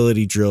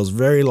mobility drills,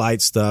 very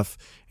light stuff,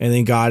 and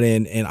then got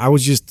in, and I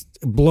was just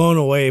blown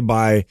away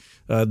by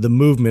the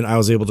movement I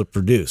was able to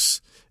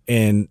produce.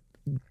 And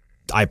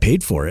I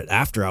paid for it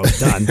after I was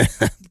done,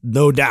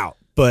 no doubt.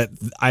 But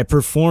I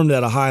performed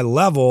at a high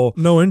level.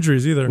 No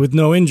injuries either. With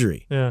no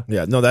injury. Yeah.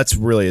 Yeah. No, that's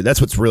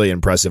what's really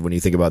impressive when you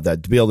think about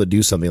that. To be able to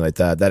do something like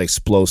that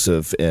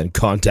explosive and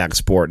contact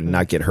sport and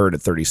not get hurt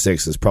at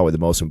 36 is probably the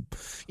most,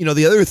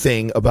 the other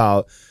thing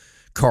about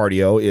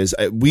cardio is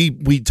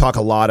we talk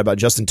a lot about,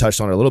 Justin touched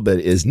on it a little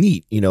bit, is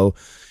NEAT.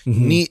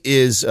 Mm-hmm. NEAT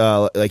is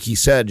like he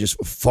said, just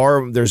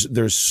far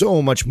there's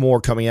so much more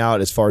coming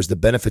out as far as the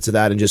benefits of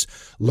that and just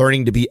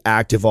learning to be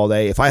active all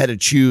day. If I had to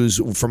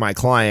choose for my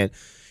client,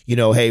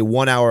 hey,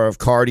 1 hour of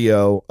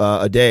cardio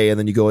a day, and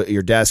then you go at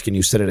your desk and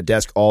you sit at a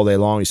desk all day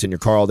long, you sit in your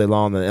car all day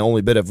long, and the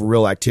only bit of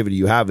real activity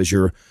you have is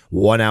your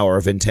 1 hour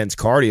of intense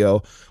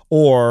cardio.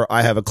 Or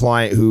I have a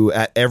client who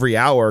at every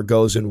hour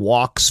goes and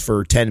walks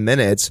for 10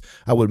 minutes.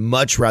 I would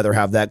much rather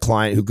have that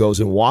client who goes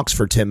and walks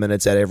for 10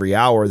 minutes at every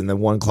hour than the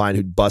one client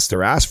who busts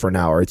their ass for an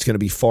hour. It's going to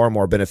be far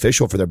more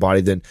beneficial for their body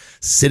than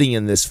sitting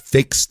in this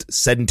fixed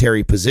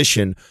sedentary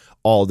position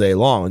all day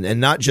long. And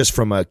not just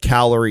from a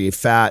calorie,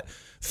 fat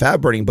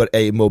burning, but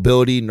a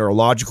mobility,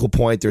 neurological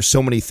point. There's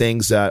so many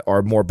things that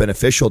are more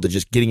beneficial to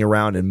just getting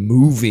around and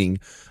moving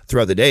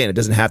throughout the day, and it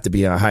doesn't have to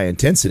be a high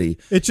intensity.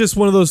 It's just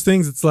one of those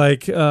things. It's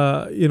like,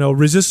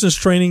 resistance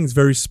training is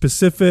very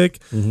specific.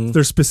 Mm-hmm.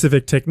 There's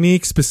specific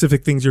techniques,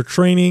 specific things you're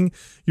training.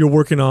 You're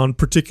working on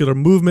particular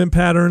movement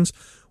patterns.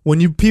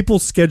 When people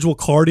schedule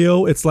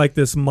cardio, it's like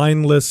this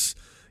mindless,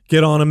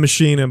 get on a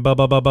machine and blah,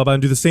 blah, blah, blah, blah,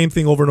 and do the same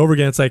thing over and over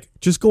again. It's like,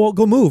 just go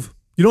move.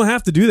 You don't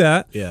have to do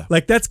that. Yeah.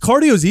 Like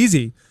cardio's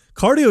easy.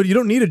 Cardio, you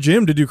don't need a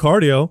gym to do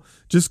cardio.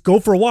 Just go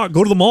for a walk.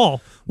 Go to the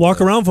mall. Walk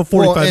around for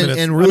 45 minutes.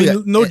 And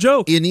really, no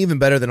joke. And even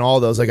better than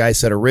all those, like I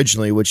said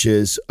originally, which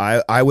is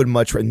I would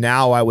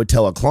I would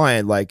tell a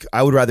client, like,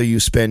 I would rather you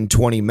spend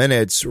 20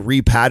 minutes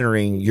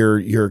repatterning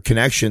your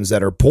connections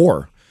that are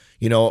poor.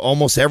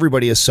 Almost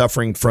everybody is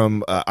suffering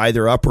from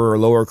either upper or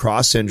lower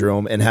cross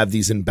syndrome and have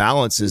these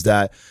imbalances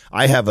that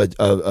I have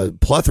a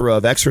plethora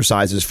of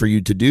exercises for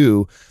you to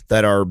do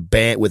that are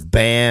with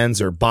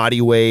bands or body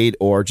weight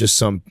or just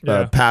some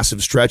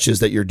passive stretches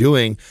that you're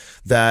doing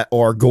that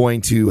are going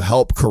to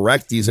help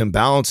correct these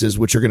imbalances,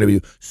 which are going to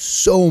be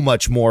so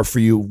much more for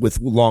you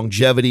with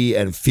longevity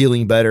and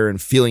feeling better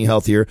and feeling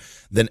healthier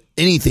than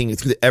anything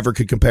ever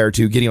could compare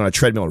to getting on a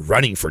treadmill and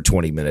running for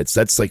 20 minutes.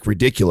 That's like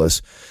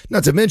ridiculous.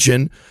 Not to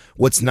mention,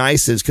 what's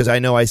nice is, because I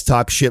know I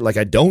talk shit like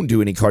I don't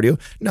do any cardio.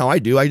 No, I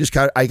do.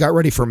 I got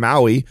ready for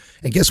Maui,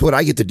 and guess what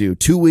I get to do?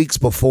 2 weeks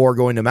before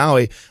going to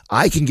Maui,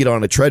 I can get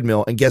on a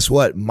treadmill, and guess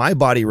what? My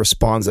body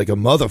responds like a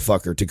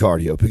motherfucker to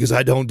cardio because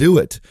I don't do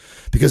it,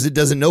 because it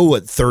doesn't know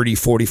what 30,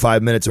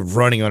 45 minutes of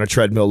running on a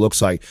treadmill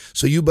looks like.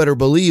 So you better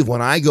believe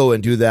when I go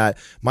and do that,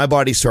 my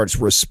body starts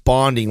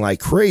responding like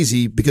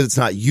crazy because it's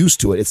not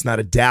used to it. It's not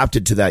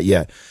adapted to that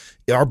yet.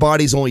 our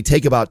bodies only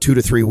take about 2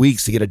 to 3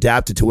 weeks to get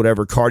adapted to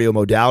whatever cardio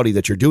modality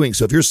that you're doing.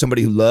 So if you're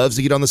somebody who loves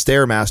to get on the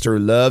Stairmaster, or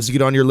loves to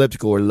get on your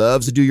elliptical, or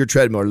loves to do your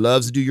treadmill, or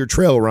loves to do your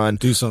trail run,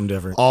 do something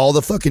different all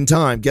the fucking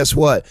time, guess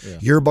what? Yeah.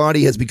 Your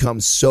body has become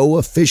so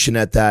efficient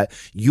at that,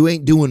 you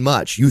ain't doing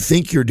much. You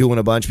think you're doing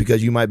a bunch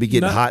because you might be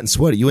getting hot and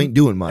sweaty. You ain't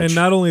doing much. And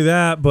not only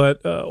that,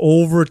 but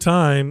over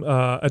time,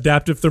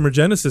 adaptive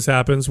thermogenesis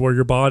happens where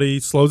your body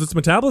slows its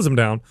metabolism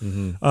down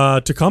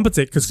to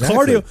compensate. Because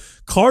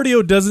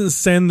cardio doesn't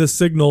send the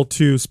signal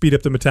to speed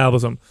up the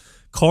metabolism.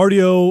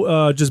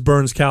 Cardio just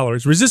burns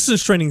calories.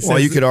 Resistance training sends... Well,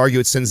 you could argue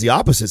it sends the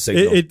opposite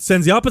signal. It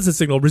sends the opposite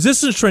signal.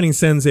 Resistance training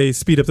sends a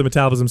speed up the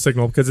metabolism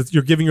signal because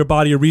you're giving your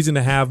body a reason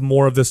to have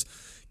more of this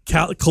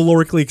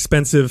calorically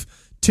expensive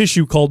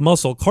tissue called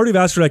muscle.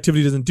 Cardiovascular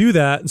activity doesn't do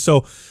that. And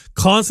so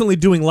constantly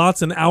doing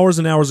lots and hours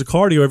of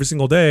cardio every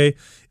single day,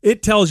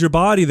 it tells your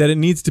body that it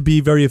needs to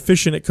be very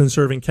efficient at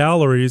conserving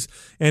calories.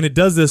 And it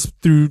does this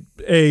through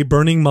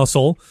burning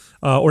muscle,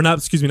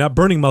 not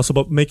burning muscle,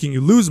 but making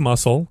you lose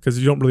muscle because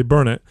you don't really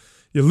burn it.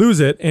 You lose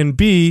it. And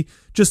B,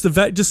 just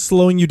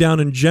slowing you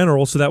down in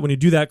general so that when you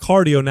do that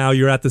cardio now,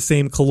 you're at the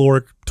same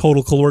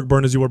total caloric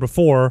burn as you were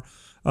before.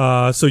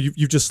 So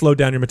you've just slowed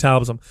down your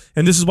metabolism.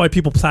 And this is why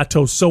people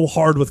plateau so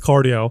hard with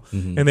cardio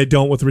and they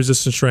don't with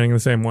resistance training in the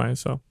same way.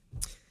 So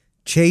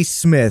Chase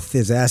Smith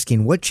is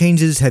asking, what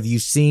changes have you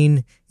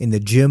seen in the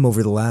gym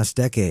over the last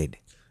decade?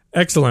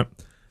 Excellent.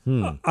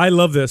 I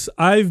love this.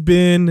 I've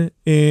been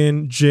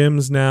in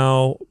gyms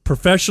now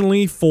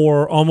professionally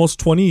for almost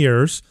 20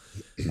 years,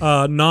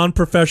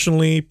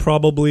 non-professionally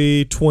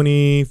probably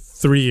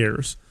 23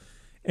 years.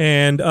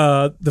 And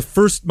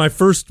my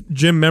first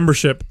gym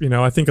membership,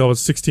 I think I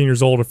was 16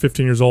 years old or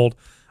 15 years old.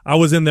 I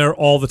was in there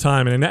all the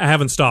time, and I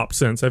haven't stopped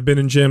since. I've been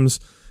in gyms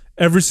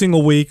every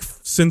single week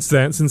since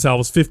then, since I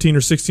was 15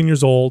 or 16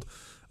 years old,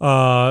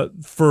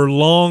 for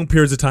long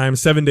periods of time,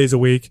 7 days a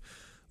week.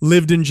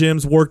 Lived in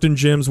gyms, worked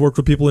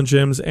with people in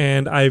gyms,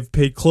 and I've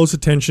paid close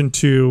attention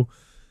to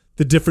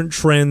the different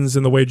trends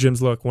in the way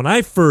gyms look. When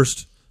I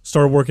first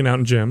started working out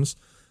in gyms,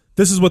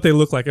 this is what they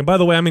look like. And by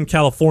the way, I'm in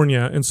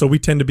California, and so we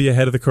tend to be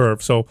ahead of the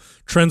curve. So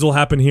trends will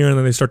happen here, and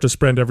then they start to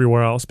spread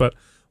everywhere else. But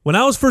when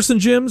I was first in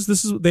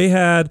gyms, they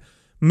had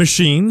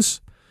machines,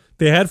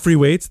 they had free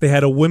weights, they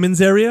had a women's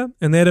area,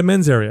 and they had a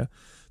men's area.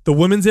 The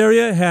women's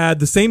area had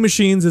the same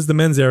machines as the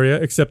men's area,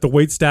 except the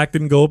weight stack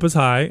didn't go up as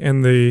high,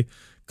 and the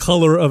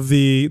color of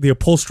the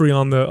upholstery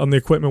on the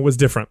equipment was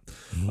different.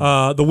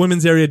 The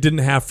women's area didn't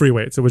have free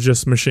weights; it was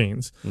just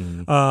machines.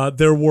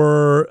 There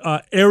were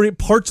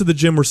parts of the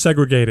gym were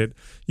segregated.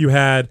 You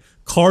had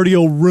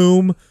cardio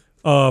room,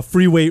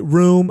 free weight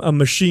room, a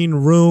machine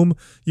room.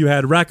 You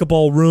had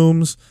racquetball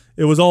rooms.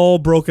 It was all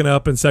broken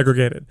up and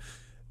segregated.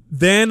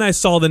 Then I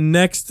saw the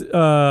next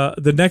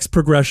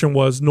progression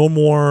was no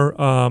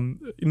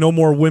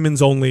more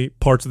women's only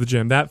parts of the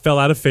gym. That fell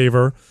out of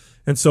favor.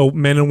 And so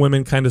men and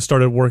women kind of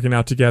started working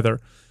out together.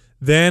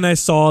 Then I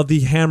saw the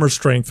hammer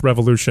strength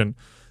revolution.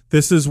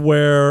 This is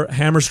where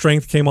hammer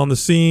strength came on the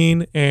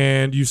scene,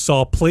 and you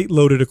saw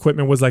plate-loaded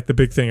equipment was like the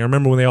big thing. I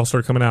remember when they all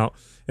started coming out,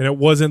 and it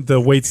wasn't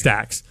the weight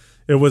stacks.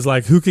 It was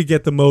like who could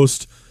get the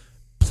most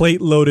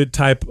plate-loaded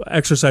type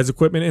exercise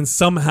equipment, and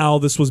somehow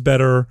this was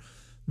better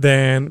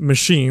than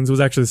machines. It was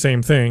actually the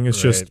same thing.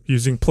 It's just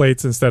using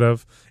plates instead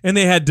of... And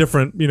they had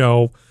different,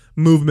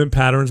 movement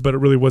patterns, but it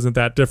really wasn't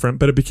that different.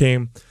 But it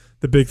became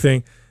the big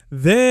thing.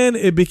 Then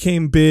it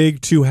became big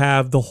to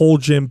have the whole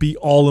gym be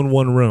all in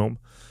one room.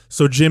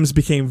 So gyms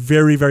became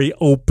very, very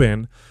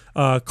open.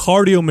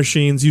 Cardio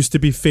machines used to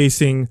be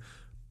facing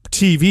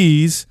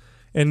TVs,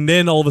 and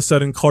then all of a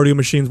sudden cardio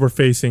machines were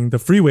facing the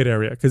free weight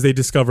area because they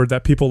discovered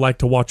that people like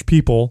to watch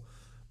people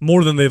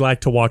more than they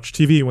like to watch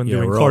TV when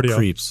doing cardio. All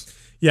creeps.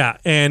 Yeah,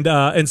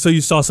 and so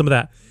you saw some of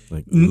that.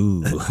 Like,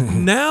 ooh.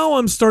 Now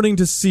I'm starting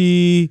to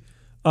see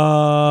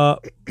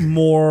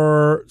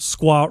more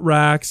squat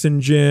racks in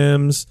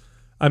gyms.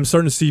 I'm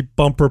starting to see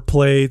bumper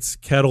plates,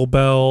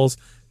 kettlebells,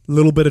 a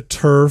little bit of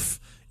turf.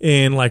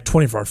 In like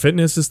 24 Hour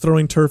Fitness is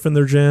throwing turf in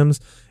their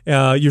gyms.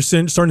 You're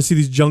starting to see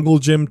these jungle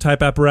gym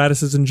type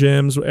apparatuses in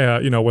gyms,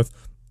 with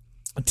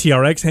a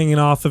TRX hanging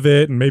off of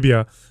it and maybe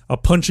a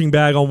punching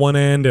bag on one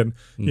end and,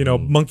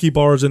 monkey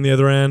bars on the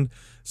other end.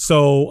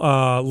 So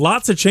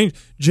lots of change.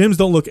 Gyms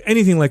don't look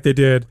anything like they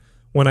did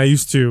when I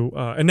used to.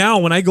 And now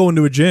when I go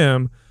into a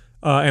gym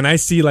and I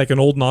see like an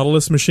old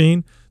Nautilus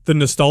machine, the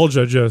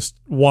nostalgia just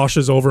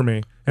washes over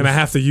me, and I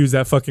have to use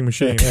that fucking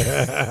machine. You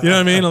know what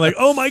I mean? I'm like,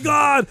 oh my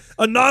God,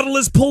 a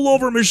Nautilus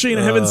pullover machine.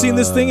 I haven't seen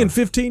this thing in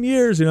 15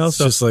 years, It's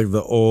just like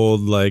the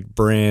old,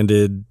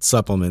 branded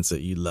supplements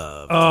that you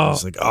love. Oh.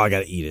 It's like, I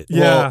got to eat it.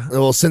 Yeah.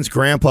 Well, since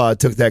Grandpa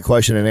took that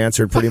question and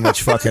answered pretty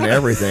much fucking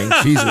everything,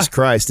 Jesus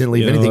Christ, didn't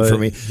leave anything for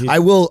me. I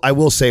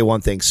will say one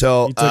thing.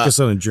 So he took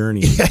us on a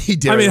journey. Yeah, he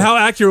did. I mean, how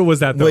accurate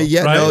was that, though? Well,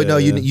 yeah, right? no,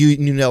 you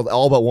nailed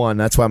all but one.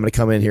 That's why I'm going to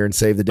come in here and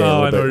save the day a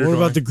little bit. What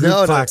about the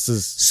group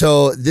classes?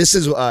 So this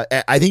is,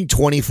 I think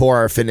 24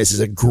 Hour Fitness is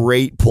a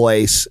great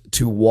place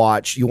to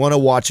watch. You want to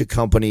watch a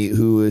company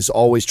who is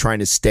always trying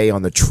to stay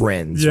on the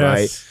trends, Yes.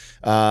 right?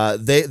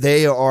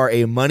 They are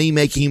a money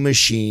making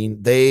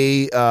machine.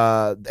 They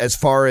as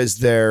far as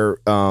their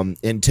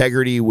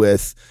integrity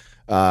with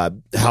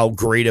how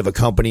great of a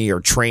company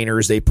or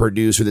trainers they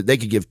produce, or that they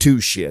could give two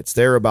shits.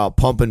 They're about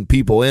pumping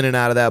people in and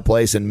out of that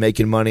place and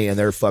making money, and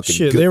they're fucking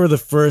good. They were the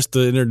first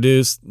to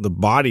introduce the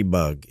body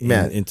bug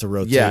into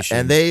rotation. Yeah,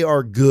 and they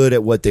are good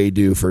at what they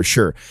do for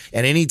sure.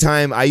 And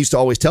anytime, I used to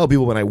always tell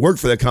people when I worked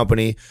for the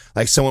company,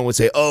 like someone would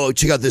say, oh,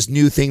 check out this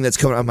new thing that's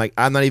coming. I'm like,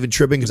 I'm not even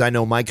tripping because I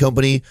know my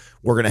company,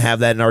 we're going to have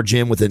that in our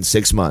gym within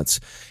 6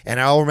 months. And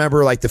I'll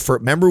remember like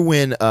remember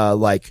when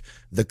like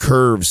the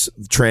curves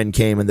trend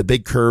came and the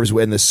big curves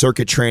when the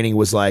circuit training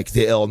was like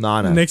the El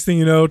Nana. Next thing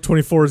you know,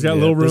 24's got a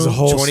little room. There's a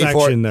whole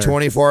section there.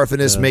 24 Hour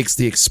Fitness makes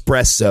the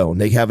express zone.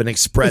 They have an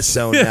express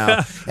zone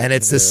now. And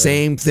it's the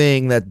same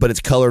thing, but it's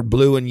colored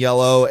blue and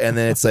yellow. And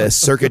then it's a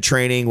circuit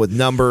training with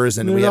numbers.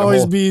 And there'd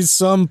always be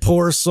some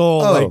poor soul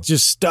like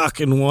just stuck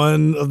in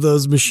one of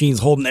those machines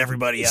holding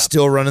everybody up.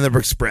 Still running the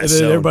express and then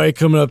zone. Everybody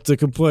coming up to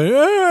complain,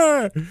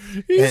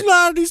 he's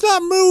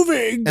not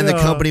moving. And the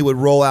company would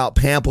roll out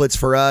pamphlets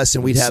for us,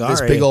 and we'd have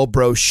this big old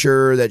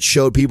brochure that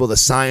showed people the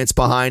science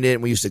behind it,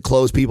 and we used to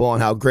close people on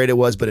how great it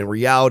was, but in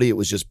reality it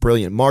was just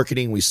brilliant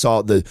marketing. We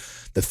saw the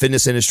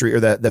fitness industry, or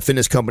the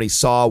fitness company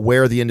saw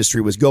where the industry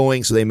was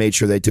going, so they made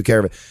sure they took care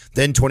of it.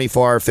 Then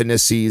 24 Hour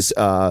Fitness sees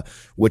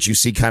what you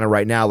see kind of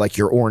right now, like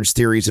your Orange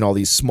Theories and all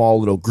these small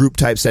little group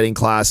type setting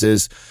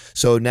classes.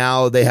 So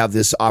now they have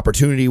this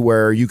opportunity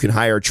where you can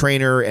hire a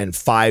trainer and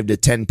 5 to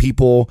 10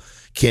 people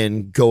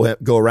can go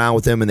around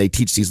with them, and they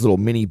teach these little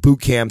mini boot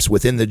camps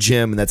within the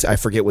gym, and that's, I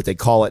forget what they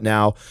call it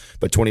now,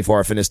 but 24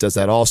 Hour Fitness does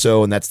that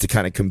also, and that's to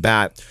kind of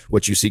combat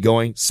what you see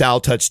going.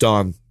 Sal touched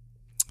on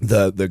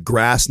the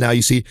grass. Now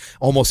you see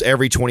almost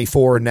every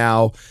 24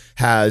 now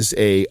has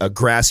a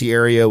grassy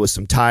area with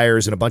some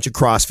tires and a bunch of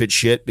CrossFit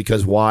shit.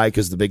 Because why?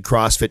 Because the big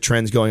CrossFit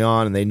trend's going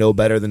on, and they know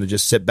better than to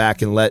just sit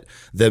back and let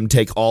them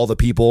take all the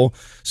people.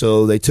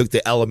 So they took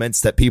the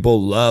elements that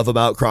people love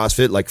about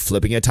CrossFit, like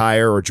flipping a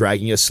tire or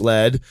dragging a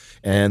sled,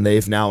 and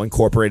they've now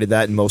incorporated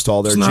that in most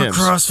all their gyms. It's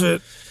not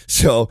CrossFit.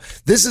 So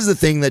this is the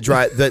thing that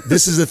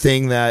this is the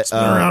thing that it's been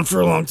around for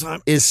a long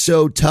time. Is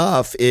so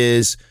tough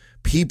is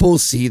people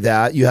see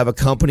that you have a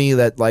company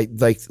that like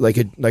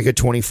a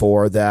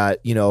 24 that,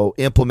 you know,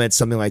 implements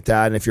something like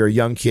that. And if you're a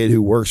young kid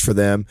who works for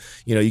them,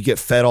 you know, you get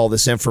fed all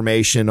this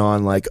information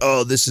on like,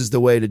 oh, this is the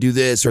way to do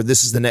this, or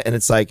this is the net. And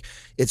it's like,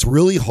 it's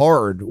really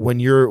hard when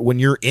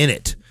you're in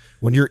it.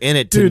 When you're in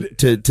it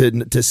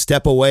to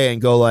step away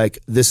and go like,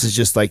 this is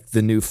just like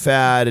the new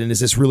fad, and is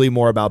this really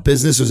more about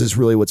business, or is this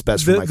really what's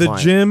best for my client?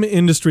 The gym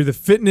industry, the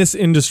fitness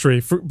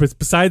industry,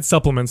 besides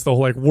supplements, the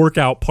whole like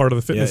workout part of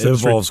the fitness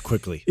industry, evolves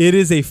quickly. It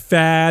is a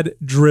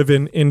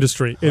fad-driven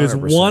industry. 100%. It is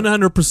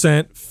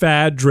 100%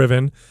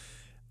 fad-driven.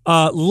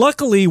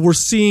 Luckily, we're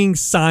seeing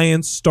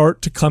science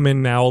start to come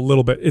in now a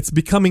little bit. It's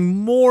becoming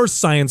more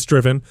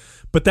science-driven,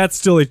 but that's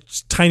still a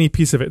tiny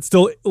piece of it. It's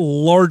still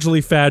largely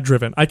fad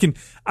driven.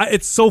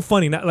 It's so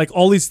funny. Like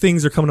all these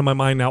things are coming to my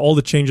mind now. All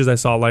the changes I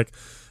saw, like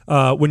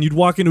when you'd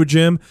walk into a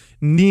gym,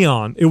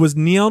 neon. It was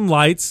neon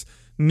lights,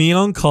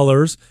 neon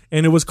colors,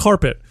 and it was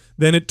carpet.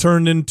 Then it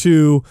turned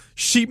into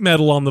sheet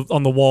metal on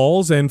the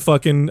walls and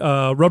fucking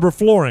rubber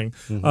flooring.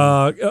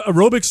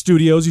 Aerobic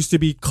studios used to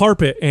be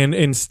carpet,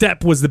 and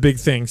step was the big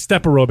thing.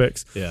 Step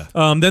aerobics. Yeah.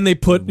 Then they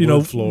put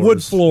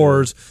wood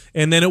floors,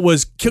 and then it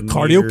was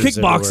cardio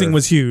kickboxing everywhere.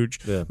 Was huge.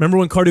 Yeah. Remember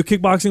when cardio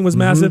kickboxing was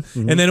massive?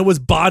 And then it was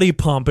body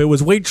pump. It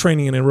was weight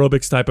training in an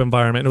aerobics type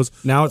environment. It was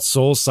now it's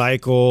Soul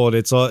Cycle, and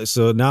it's all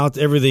so now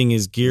everything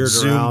is geared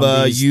around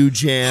Zumba,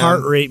 UJam,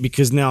 heart rate,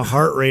 because now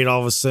heart rate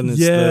all of a sudden it's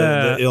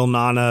the Il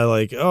Nana,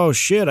 like, oh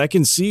shit, I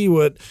can see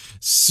what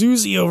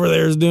Susie over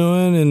there is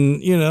doing,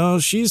 and you know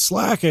she's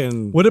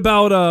slacking. What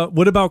about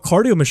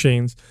cardio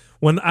machines?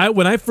 When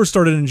I first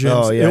started in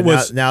gyms, it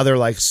was now they're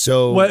like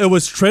so. Well, it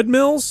was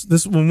treadmills.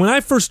 When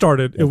I first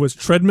started, it was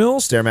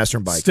treadmills, Stairmaster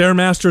and bike.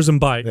 Stairmasters and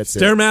bike.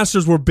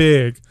 Stairmasters were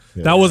big.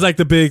 Yeah. That was like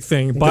the big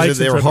thing. Bikes,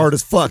 they were hard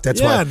as fuck.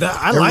 That's why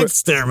I like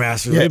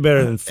Stairmasters. Way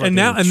better than fucking.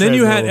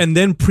 And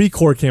then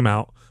Precore came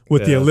out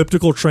with the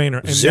elliptical trainer.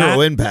 And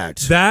Zero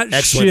impact. That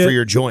excellent shit, for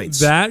your joints.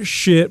 That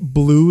shit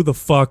blew the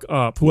fuck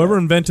up. Whoever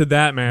invented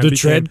that, man. The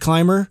tread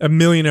climber? A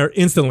millionaire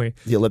instantly.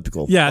 The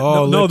elliptical. Yeah.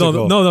 No.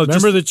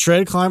 Remember the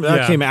tread climber?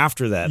 That came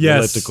after that. Yes. The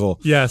elliptical.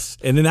 Yes.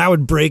 And then that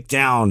would break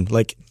down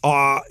like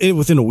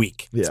within a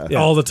week. Yeah.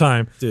 All the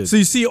time. Dude. So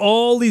you see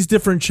all these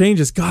different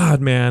changes.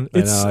 God, man.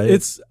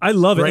 I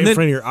love it. Right in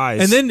front of your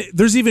eyes. And then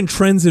there's even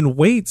trends in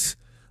weights.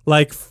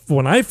 Like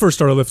when I first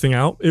started lifting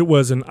out, it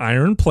was an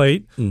iron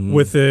plate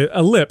with a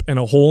lip and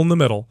a hole in the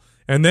middle.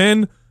 And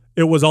then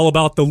it was all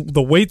about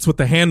the weights with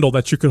the handle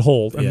that you could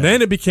hold. And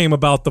then it became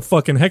about the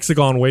fucking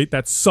hexagon weight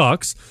that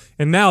sucks.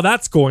 And now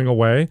that's going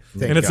away.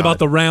 And it's about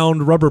the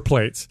round rubber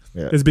plates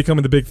is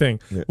becoming the big thing.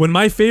 Yeah. When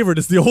my favorite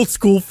is the old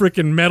school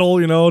freaking metal,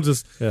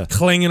 just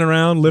clanging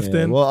around,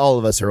 lifting. Yeah. Well, all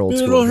of us are old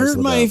school. It'll hurt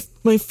my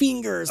my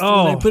fingers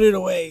Oh. when I put it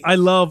away. I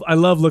love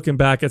looking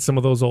back at some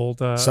of those old.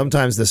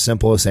 Sometimes the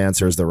simplest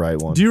answer is the right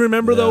one. Do you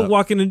remember though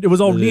walking in? It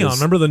was all neon.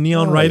 Remember the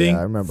neon writing? Yeah,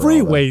 I remember free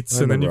all that. weights,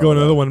 I and then you remember go all to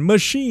another that. one,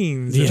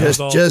 machines. and it was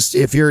all- Just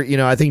if you're,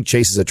 I think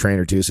Chase is a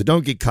trainer too, so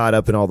don't get caught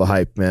up in all the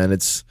hype, man.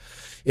 It's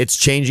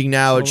changing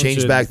now. It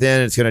changed back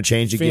then. It's going to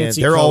change again.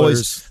 Fancy They're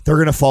colors. they're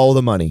going to follow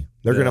the money.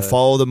 They're going to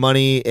follow the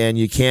money, and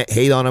you can't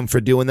hate on them for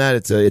doing that.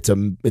 It's a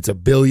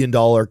 $1 billion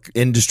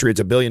industry.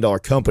 It's $1 billion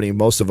company,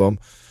 most of them,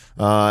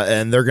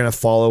 and they're going to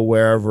follow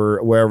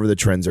wherever the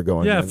trends are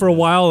going. yeah. For a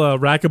while,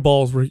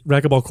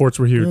 racquetball courts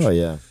were huge. Oh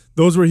yeah.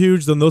 Those were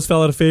huge. Then those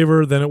fell out of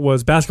favor. Then it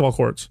was basketball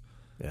courts.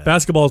 Yeah.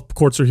 Basketball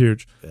courts are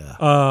huge. Yeah.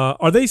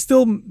 Are they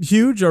still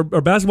huge? Are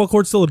basketball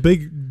courts still a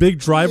big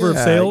driver of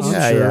sales?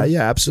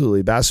 Yeah,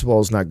 absolutely.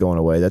 Basketball is not going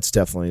away. That's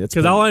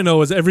Because all I know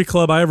is every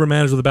club I ever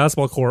managed with a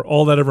basketball court,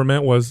 all that ever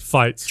meant was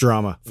fights.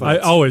 Drama. I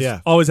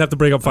always have to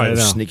break up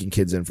fights. sneaking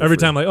kids in for Every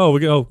free. time, like, we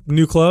go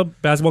new club,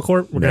 basketball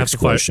court, we're gonna have Next to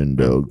fight. question,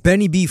 Doug.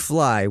 Benny B.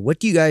 Fly, what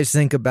do you guys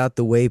think about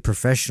the way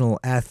professional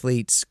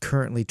athletes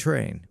currently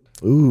train?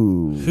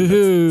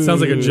 Ooh.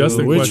 Sounds like a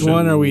Justin Which question.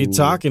 one are we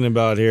talking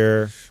about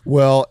here?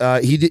 Well,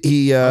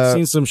 he I've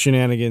seen some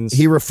shenanigans.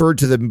 he referred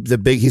to the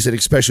big. He said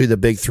especially the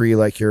big three,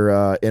 like your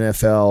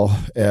NFL,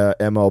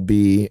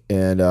 MLB,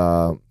 and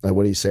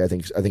what do you say? I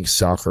think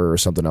soccer or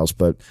something else.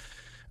 But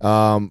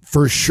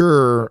for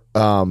sure,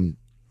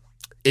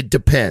 it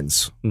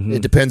depends. Mm-hmm.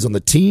 It depends on the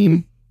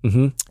team,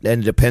 and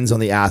it depends on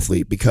the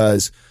athlete.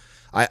 Because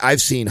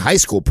I've seen high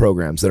school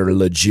programs that are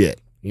legit.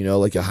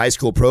 Like a high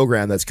school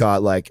program that's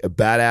got like a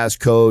badass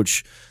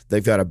coach.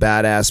 They've got a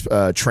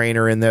badass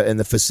trainer in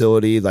the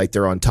facility. Like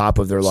they're on top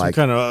of their like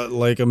kind of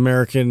like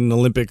American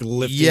Olympic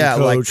lifting. yeah,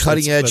 coach. like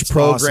cutting edge That's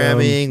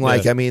programming. awesome.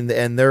 Like Yeah. I mean,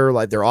 and they're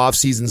like their off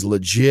season's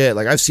legit.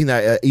 Like I've seen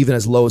that even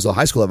as low as the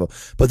high school level.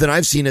 But then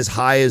I've seen as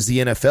high as the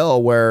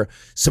NFL, where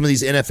some of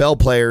these NFL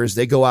players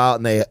they go out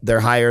and they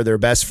hire their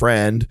best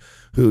friend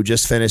who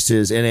just finished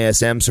his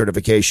NASM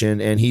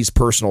certification, and he's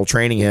personal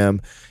training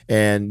him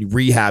and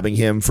rehabbing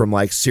him from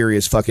like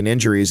serious fucking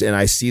injuries. And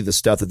I see the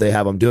stuff that they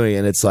have him doing,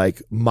 and it's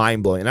like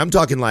mind blowing. And I'm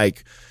talking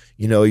like,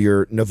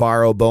 your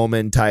Navarro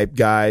Bowman type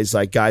guys,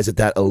 like guys at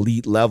that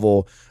elite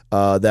level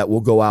that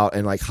will go out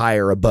and like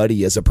hire a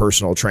buddy as a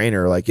personal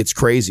trainer. Like it's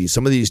crazy.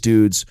 Some of these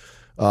dudes,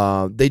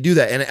 they do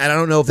that. And I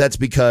don't know if that's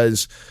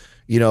because,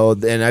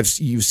 and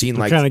you've seen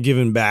They're like kind of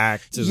giving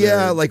back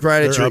to like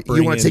right at their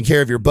you want to take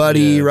care of your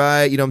buddy,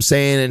 right? You know what I'm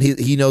saying? And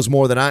he knows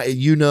more than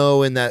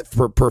in that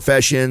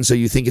profession, so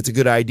you think it's a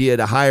good idea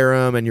to hire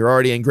him, and you're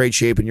already in great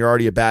shape and you're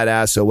already a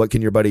badass, so what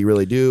can your buddy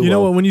really do? You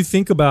know what? When you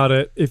think about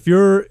it, if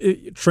you're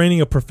training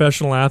a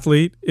professional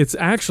athlete, it's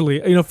actually,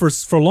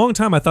 for a long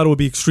time I thought it would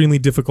be extremely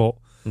difficult.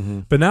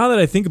 But now that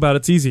I think about it,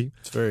 it's easy.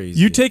 It's very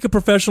easy. You take a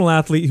professional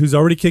athlete who's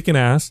already kicking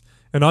ass,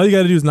 and all you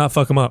got to do is not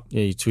fuck him up.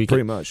 Yeah, you tweak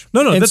pretty it. much.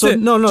 No, And that's so- it.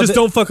 no, Just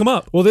don't fuck him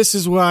up. Well, this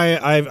is why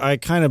I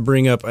kind of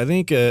bring up, I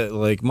think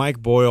like Mike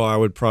Boyle, I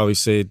would probably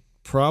say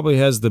probably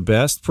has the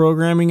best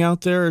programming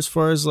out there as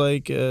far as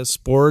like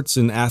sports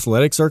and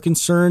athletics are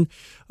concerned.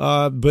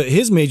 But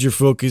his major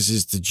focus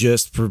is to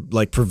just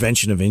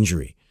prevention of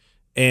injury.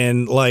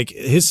 And like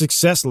his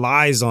success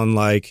lies on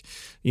like,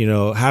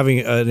 having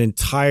an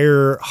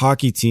entire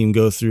hockey team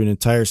go through an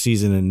entire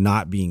season and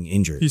not being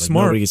injured. He's Like,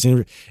 smart. nobody gets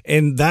injured.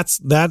 And that's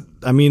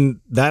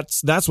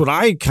what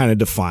I kind of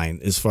define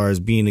as far as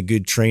being a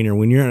good trainer.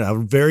 When you're at a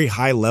very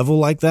high level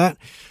like that,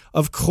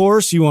 of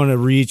course you want to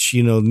reach,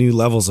 new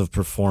levels of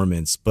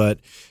performance. But,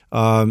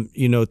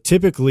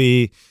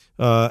 typically,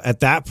 at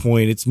that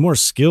point, it's more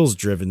skills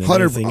driven than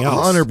anything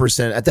else.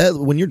 100%. At that,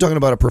 when you're talking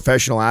about a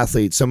professional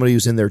athlete, somebody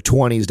who's in their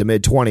 20s to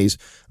mid 20s,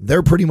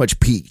 they're pretty much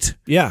peaked.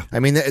 Yeah. I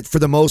mean, for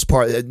the most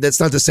part, that's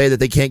not to say that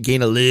they can't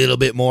gain a little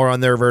bit more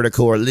on their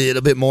vertical or a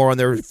little bit more on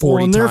their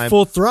 40 and time. they're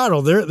full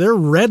throttle. They're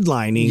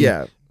redlining.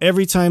 Yeah.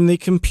 Every time they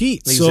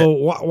compete. So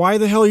why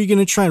the hell are you going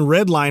to try and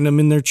redline them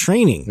in their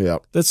training? Yeah.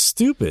 That's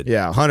stupid.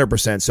 Yeah,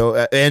 100%.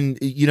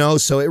 So,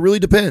 so it really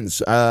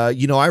depends. I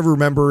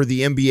remember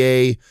the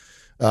NBA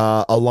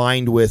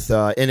aligned with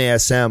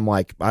NASM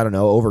like, I don't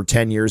know, over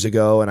 10 years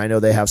ago. And I know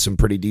they have some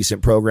pretty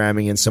decent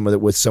programming and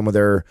with some of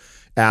their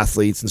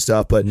athletes and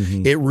stuff, but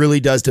it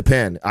really does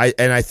depend.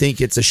 I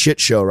think it's a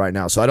shit show right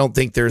now. So I don't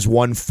think there's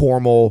one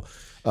formal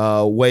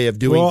way of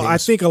doing things. I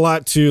think a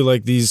lot too,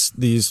 like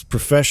these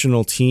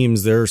professional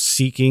teams, they're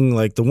seeking,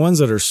 like the ones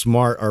that are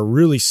smart are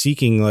really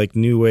seeking like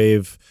new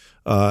wave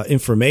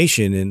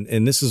information.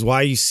 And this is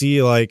why you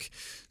see like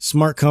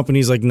smart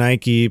companies like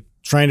Nike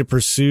trying to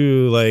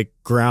pursue like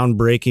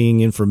groundbreaking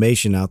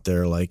information out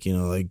there. Like,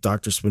 like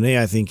Dr. Spinay,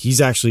 I think he's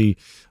actually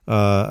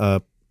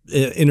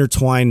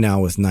intertwined now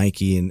with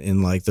Nike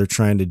and like they're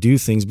trying to do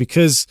things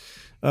because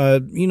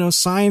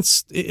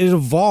science, it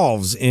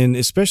evolves, and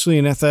especially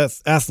in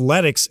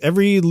athletics,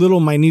 every little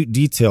minute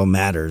detail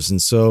matters.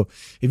 And so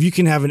if you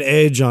can have an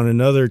edge on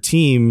another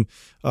team,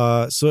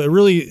 so it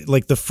really,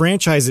 like, the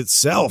franchise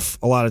itself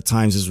a lot of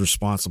times is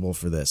responsible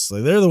for this.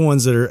 Like, they're the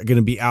ones that are going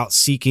to be out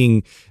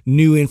seeking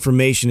new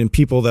information and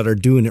people that are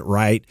doing it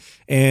right.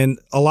 And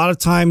a lot of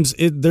times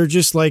they're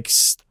just like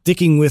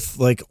sticking with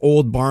like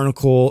old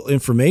barnacle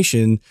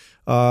information.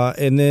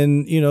 And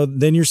then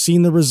you're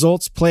seeing the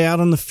results play out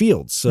on the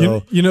field.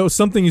 So,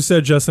 something you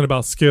said, Justin,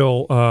 about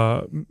skill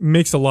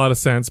makes a lot of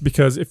sense,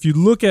 because if you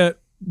look at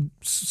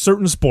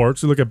certain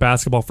sports, you look at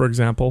basketball, for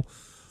example,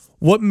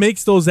 what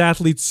makes those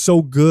athletes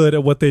so good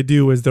at what they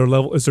do is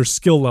their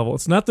skill level.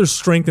 It's not their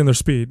strength and their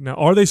speed. Now,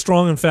 are they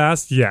strong and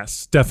fast?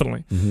 Yes,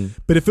 definitely. Mm-hmm.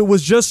 But if it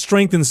was just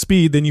strength and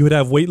speed, then you would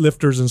have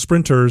weightlifters and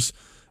sprinters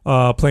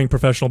playing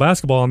professional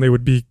basketball, and they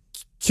would be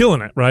killing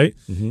it, right?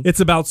 Mm-hmm.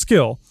 It's about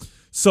skill.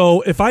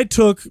 So if I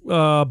took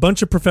a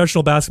bunch of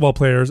professional basketball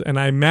players and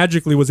I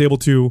magically was able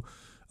to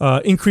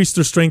increase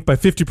their strength by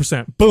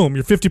 50%, boom,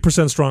 you're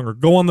 50% stronger.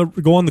 Go on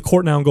the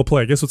court now and go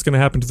play. Guess what's going to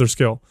happen to their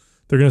skill?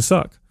 They're going to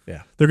suck.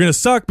 Yeah. They're going to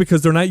suck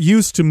because they're not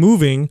used to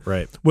moving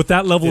with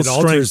that level of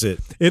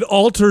strength. It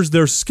alters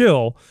their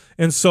skill.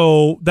 And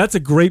so that's a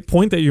great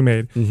point that you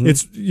made. Mm-hmm.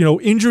 It's,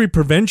 injury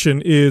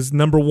prevention is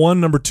number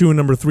 1, number 2, and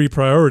number 3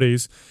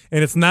 priorities.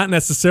 And it's not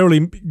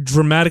necessarily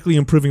dramatically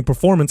improving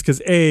performance because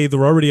A,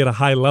 they're already at a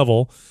high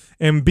level.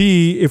 And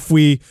B, if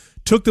we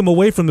took them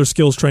away from their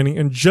skills training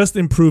and just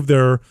improved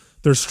their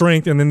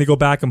strength, and then they go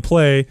back and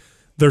play,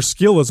 their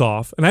skill is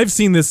off. And I've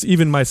seen this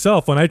even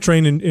myself when I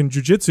train in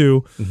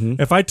jiu-jitsu.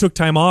 Mm-hmm. If I took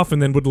time off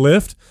and then would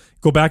lift,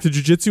 go back to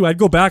jiu-jitsu, I'd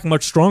go back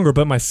much stronger,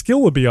 but my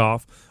skill would be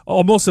off.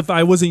 Almost if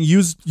I wasn't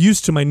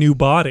used to my new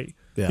body.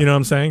 Yeah. You know what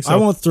I'm saying? So, I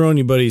won't throw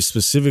anybody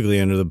specifically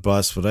under the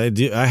bus, but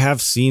I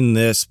have seen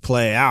this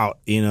play out.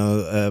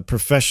 A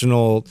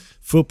professional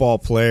football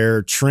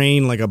player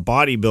train like a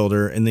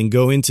bodybuilder and then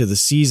go into the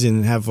season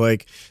and have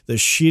like the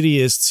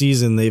shittiest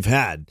season they've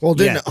had. Well,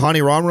 didn't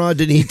Hani Ramrod,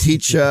 didn't he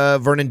teach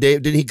Vernon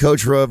Davis? Didn't he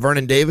coach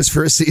Vernon Davis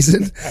for a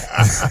season?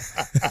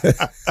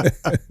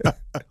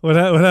 What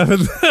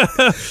happened?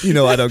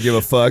 I don't give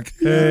a fuck.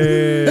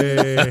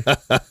 Hey.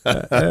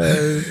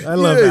 I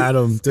love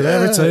Adam. Did I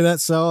ever tell you that,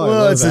 Sal?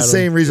 Well, it's the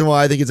same reason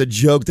why I think it's a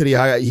joke that he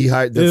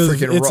hired the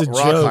freaking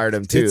Rock hired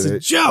him too. It's a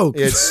joke.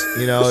 It's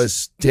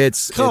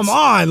come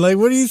on, like,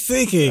 what are you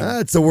thinking?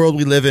 It's the world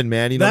we live in,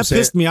 man. That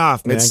pissed me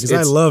off, man, because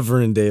I love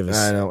Vernon Davis.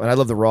 I know, and I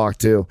love The Rock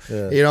too.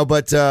 Yeah.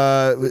 But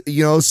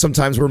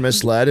sometimes we're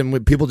misled,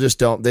 and people just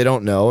don't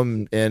know,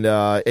 and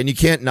you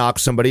can't knock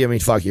somebody. I mean,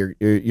 fuck,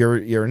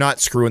 you're not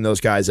screwing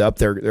those guys up.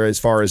 They're as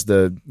far as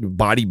the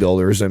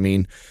bodybuilders. I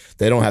mean,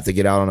 they don't have to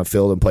get out on a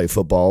field and play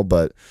football,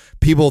 but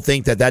people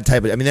think that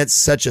type of, that's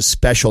such a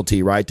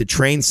specialty, right? To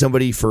train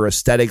somebody for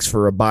aesthetics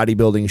for a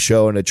bodybuilding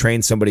show and to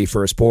train somebody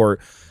for a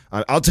sport.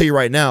 I'll tell you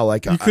right now,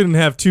 like, you couldn't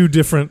have two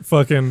different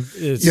fucking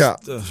goals.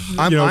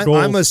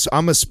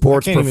 I'm a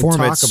sports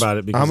performance. Talk about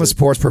it I'm a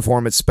sports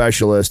performance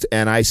specialist,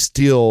 and I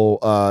still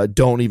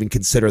don't even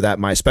consider that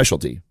my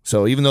specialty.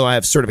 So even though I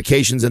have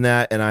certifications in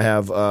that, and I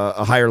have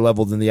a higher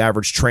level than the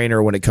average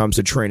trainer when it comes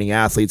to training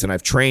athletes, and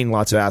I've trained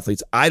lots of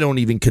athletes, I don't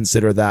even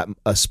consider that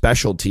a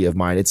specialty of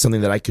mine. It's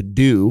something that I could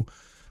do,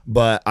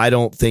 but I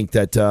don't think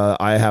that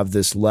I have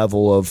this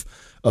level of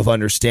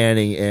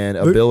understanding and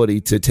ability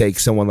to take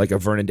someone like a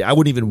Vernon Davis. I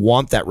wouldn't even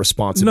want that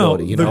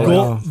responsibility. The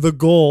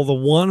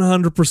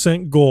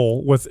 100%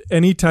 goal with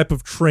any type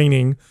of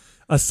training,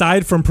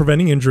 aside from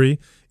preventing injury,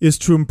 is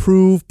to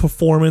improve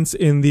performance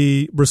in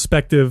the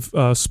respective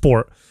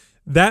sport.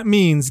 That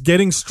means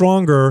getting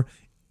stronger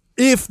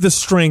if the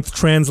strength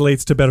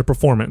translates to better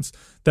performance.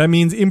 That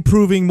means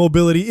improving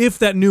mobility if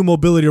that new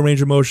mobility or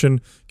range of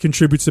motion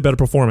contributes to better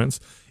performance.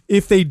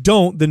 If they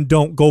don't, then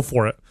don't go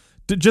for it.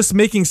 Just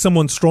making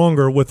someone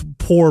stronger with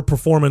poor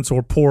performance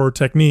or poor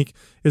technique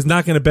is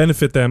not going to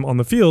benefit them on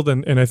the field.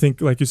 And I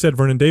think, like you said,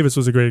 Vernon Davis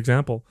was a great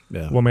example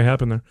of what may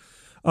happen there.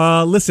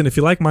 Listen, if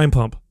you like Mind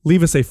Pump,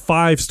 leave us a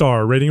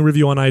 5-star rating and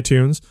review on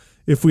iTunes.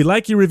 If we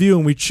like your review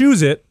and we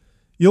choose it,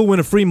 you'll win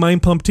a free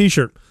Mind Pump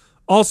t-shirt.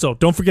 Also,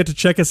 don't forget to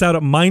check us out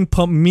at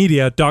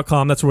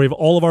mindpumpmedia.com. That's where we have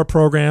all of our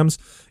programs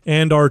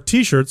and our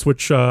t-shirts,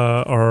 which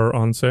are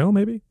on sale,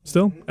 maybe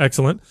still.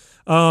 Excellent.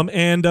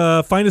 And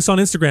find us on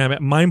Instagram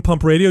at Mind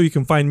Pump Radio. You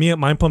can find me at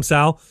Mind Pump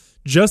Sal.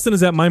 Justin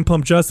is at Mind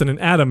Pump Justin, and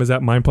Adam is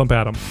at Mind Pump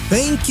Adam.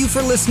 Thank you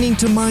for listening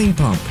to Mind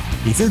Pump.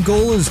 If your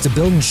goal is to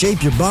build and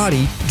shape your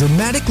body,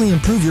 dramatically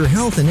improve your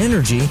health and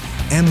energy,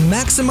 and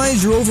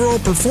maximize your overall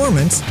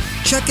performance,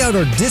 check out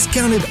our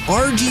discounted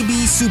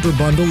RGB Super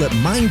Bundle at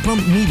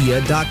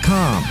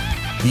mindpumpmedia.com.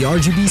 The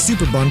RGB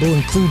Super Bundle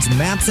includes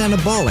MAPS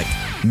Anabolic,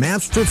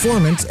 MAPS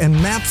Performance, and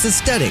MAPS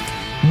Aesthetic.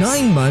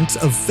 9 months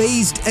of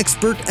phased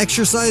expert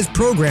exercise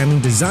programming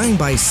designed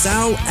by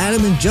Sal,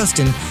 Adam, and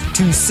Justin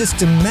to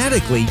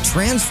systematically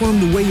transform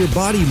the way your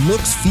body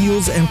looks,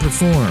 feels, and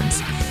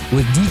performs.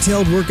 With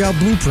detailed workout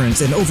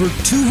blueprints and over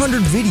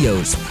 200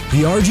 videos,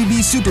 the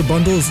RGB Super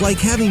Bundle is like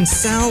having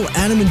Sal,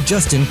 Adam, and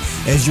Justin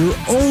as your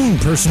own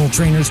personal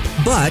trainers,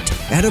 but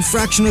at a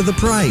fraction of the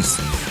price.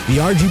 The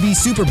RGB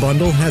Super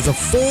Bundle has a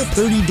full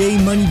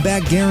 30-day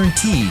money-back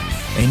guarantee,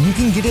 and you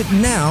can get it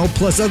now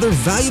plus other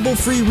valuable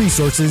free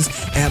resources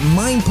at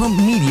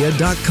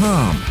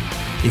mindpumpmedia.com.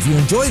 If you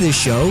enjoy this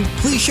show,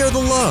 please share the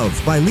love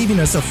by leaving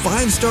us a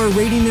 5-star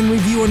rating and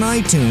review on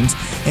iTunes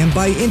and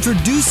by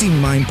introducing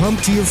Mind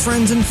Pump to your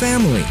friends and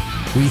family.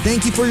 We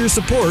thank you for your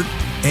support,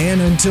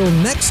 and until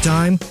next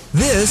time,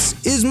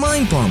 this is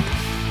Mind Pump.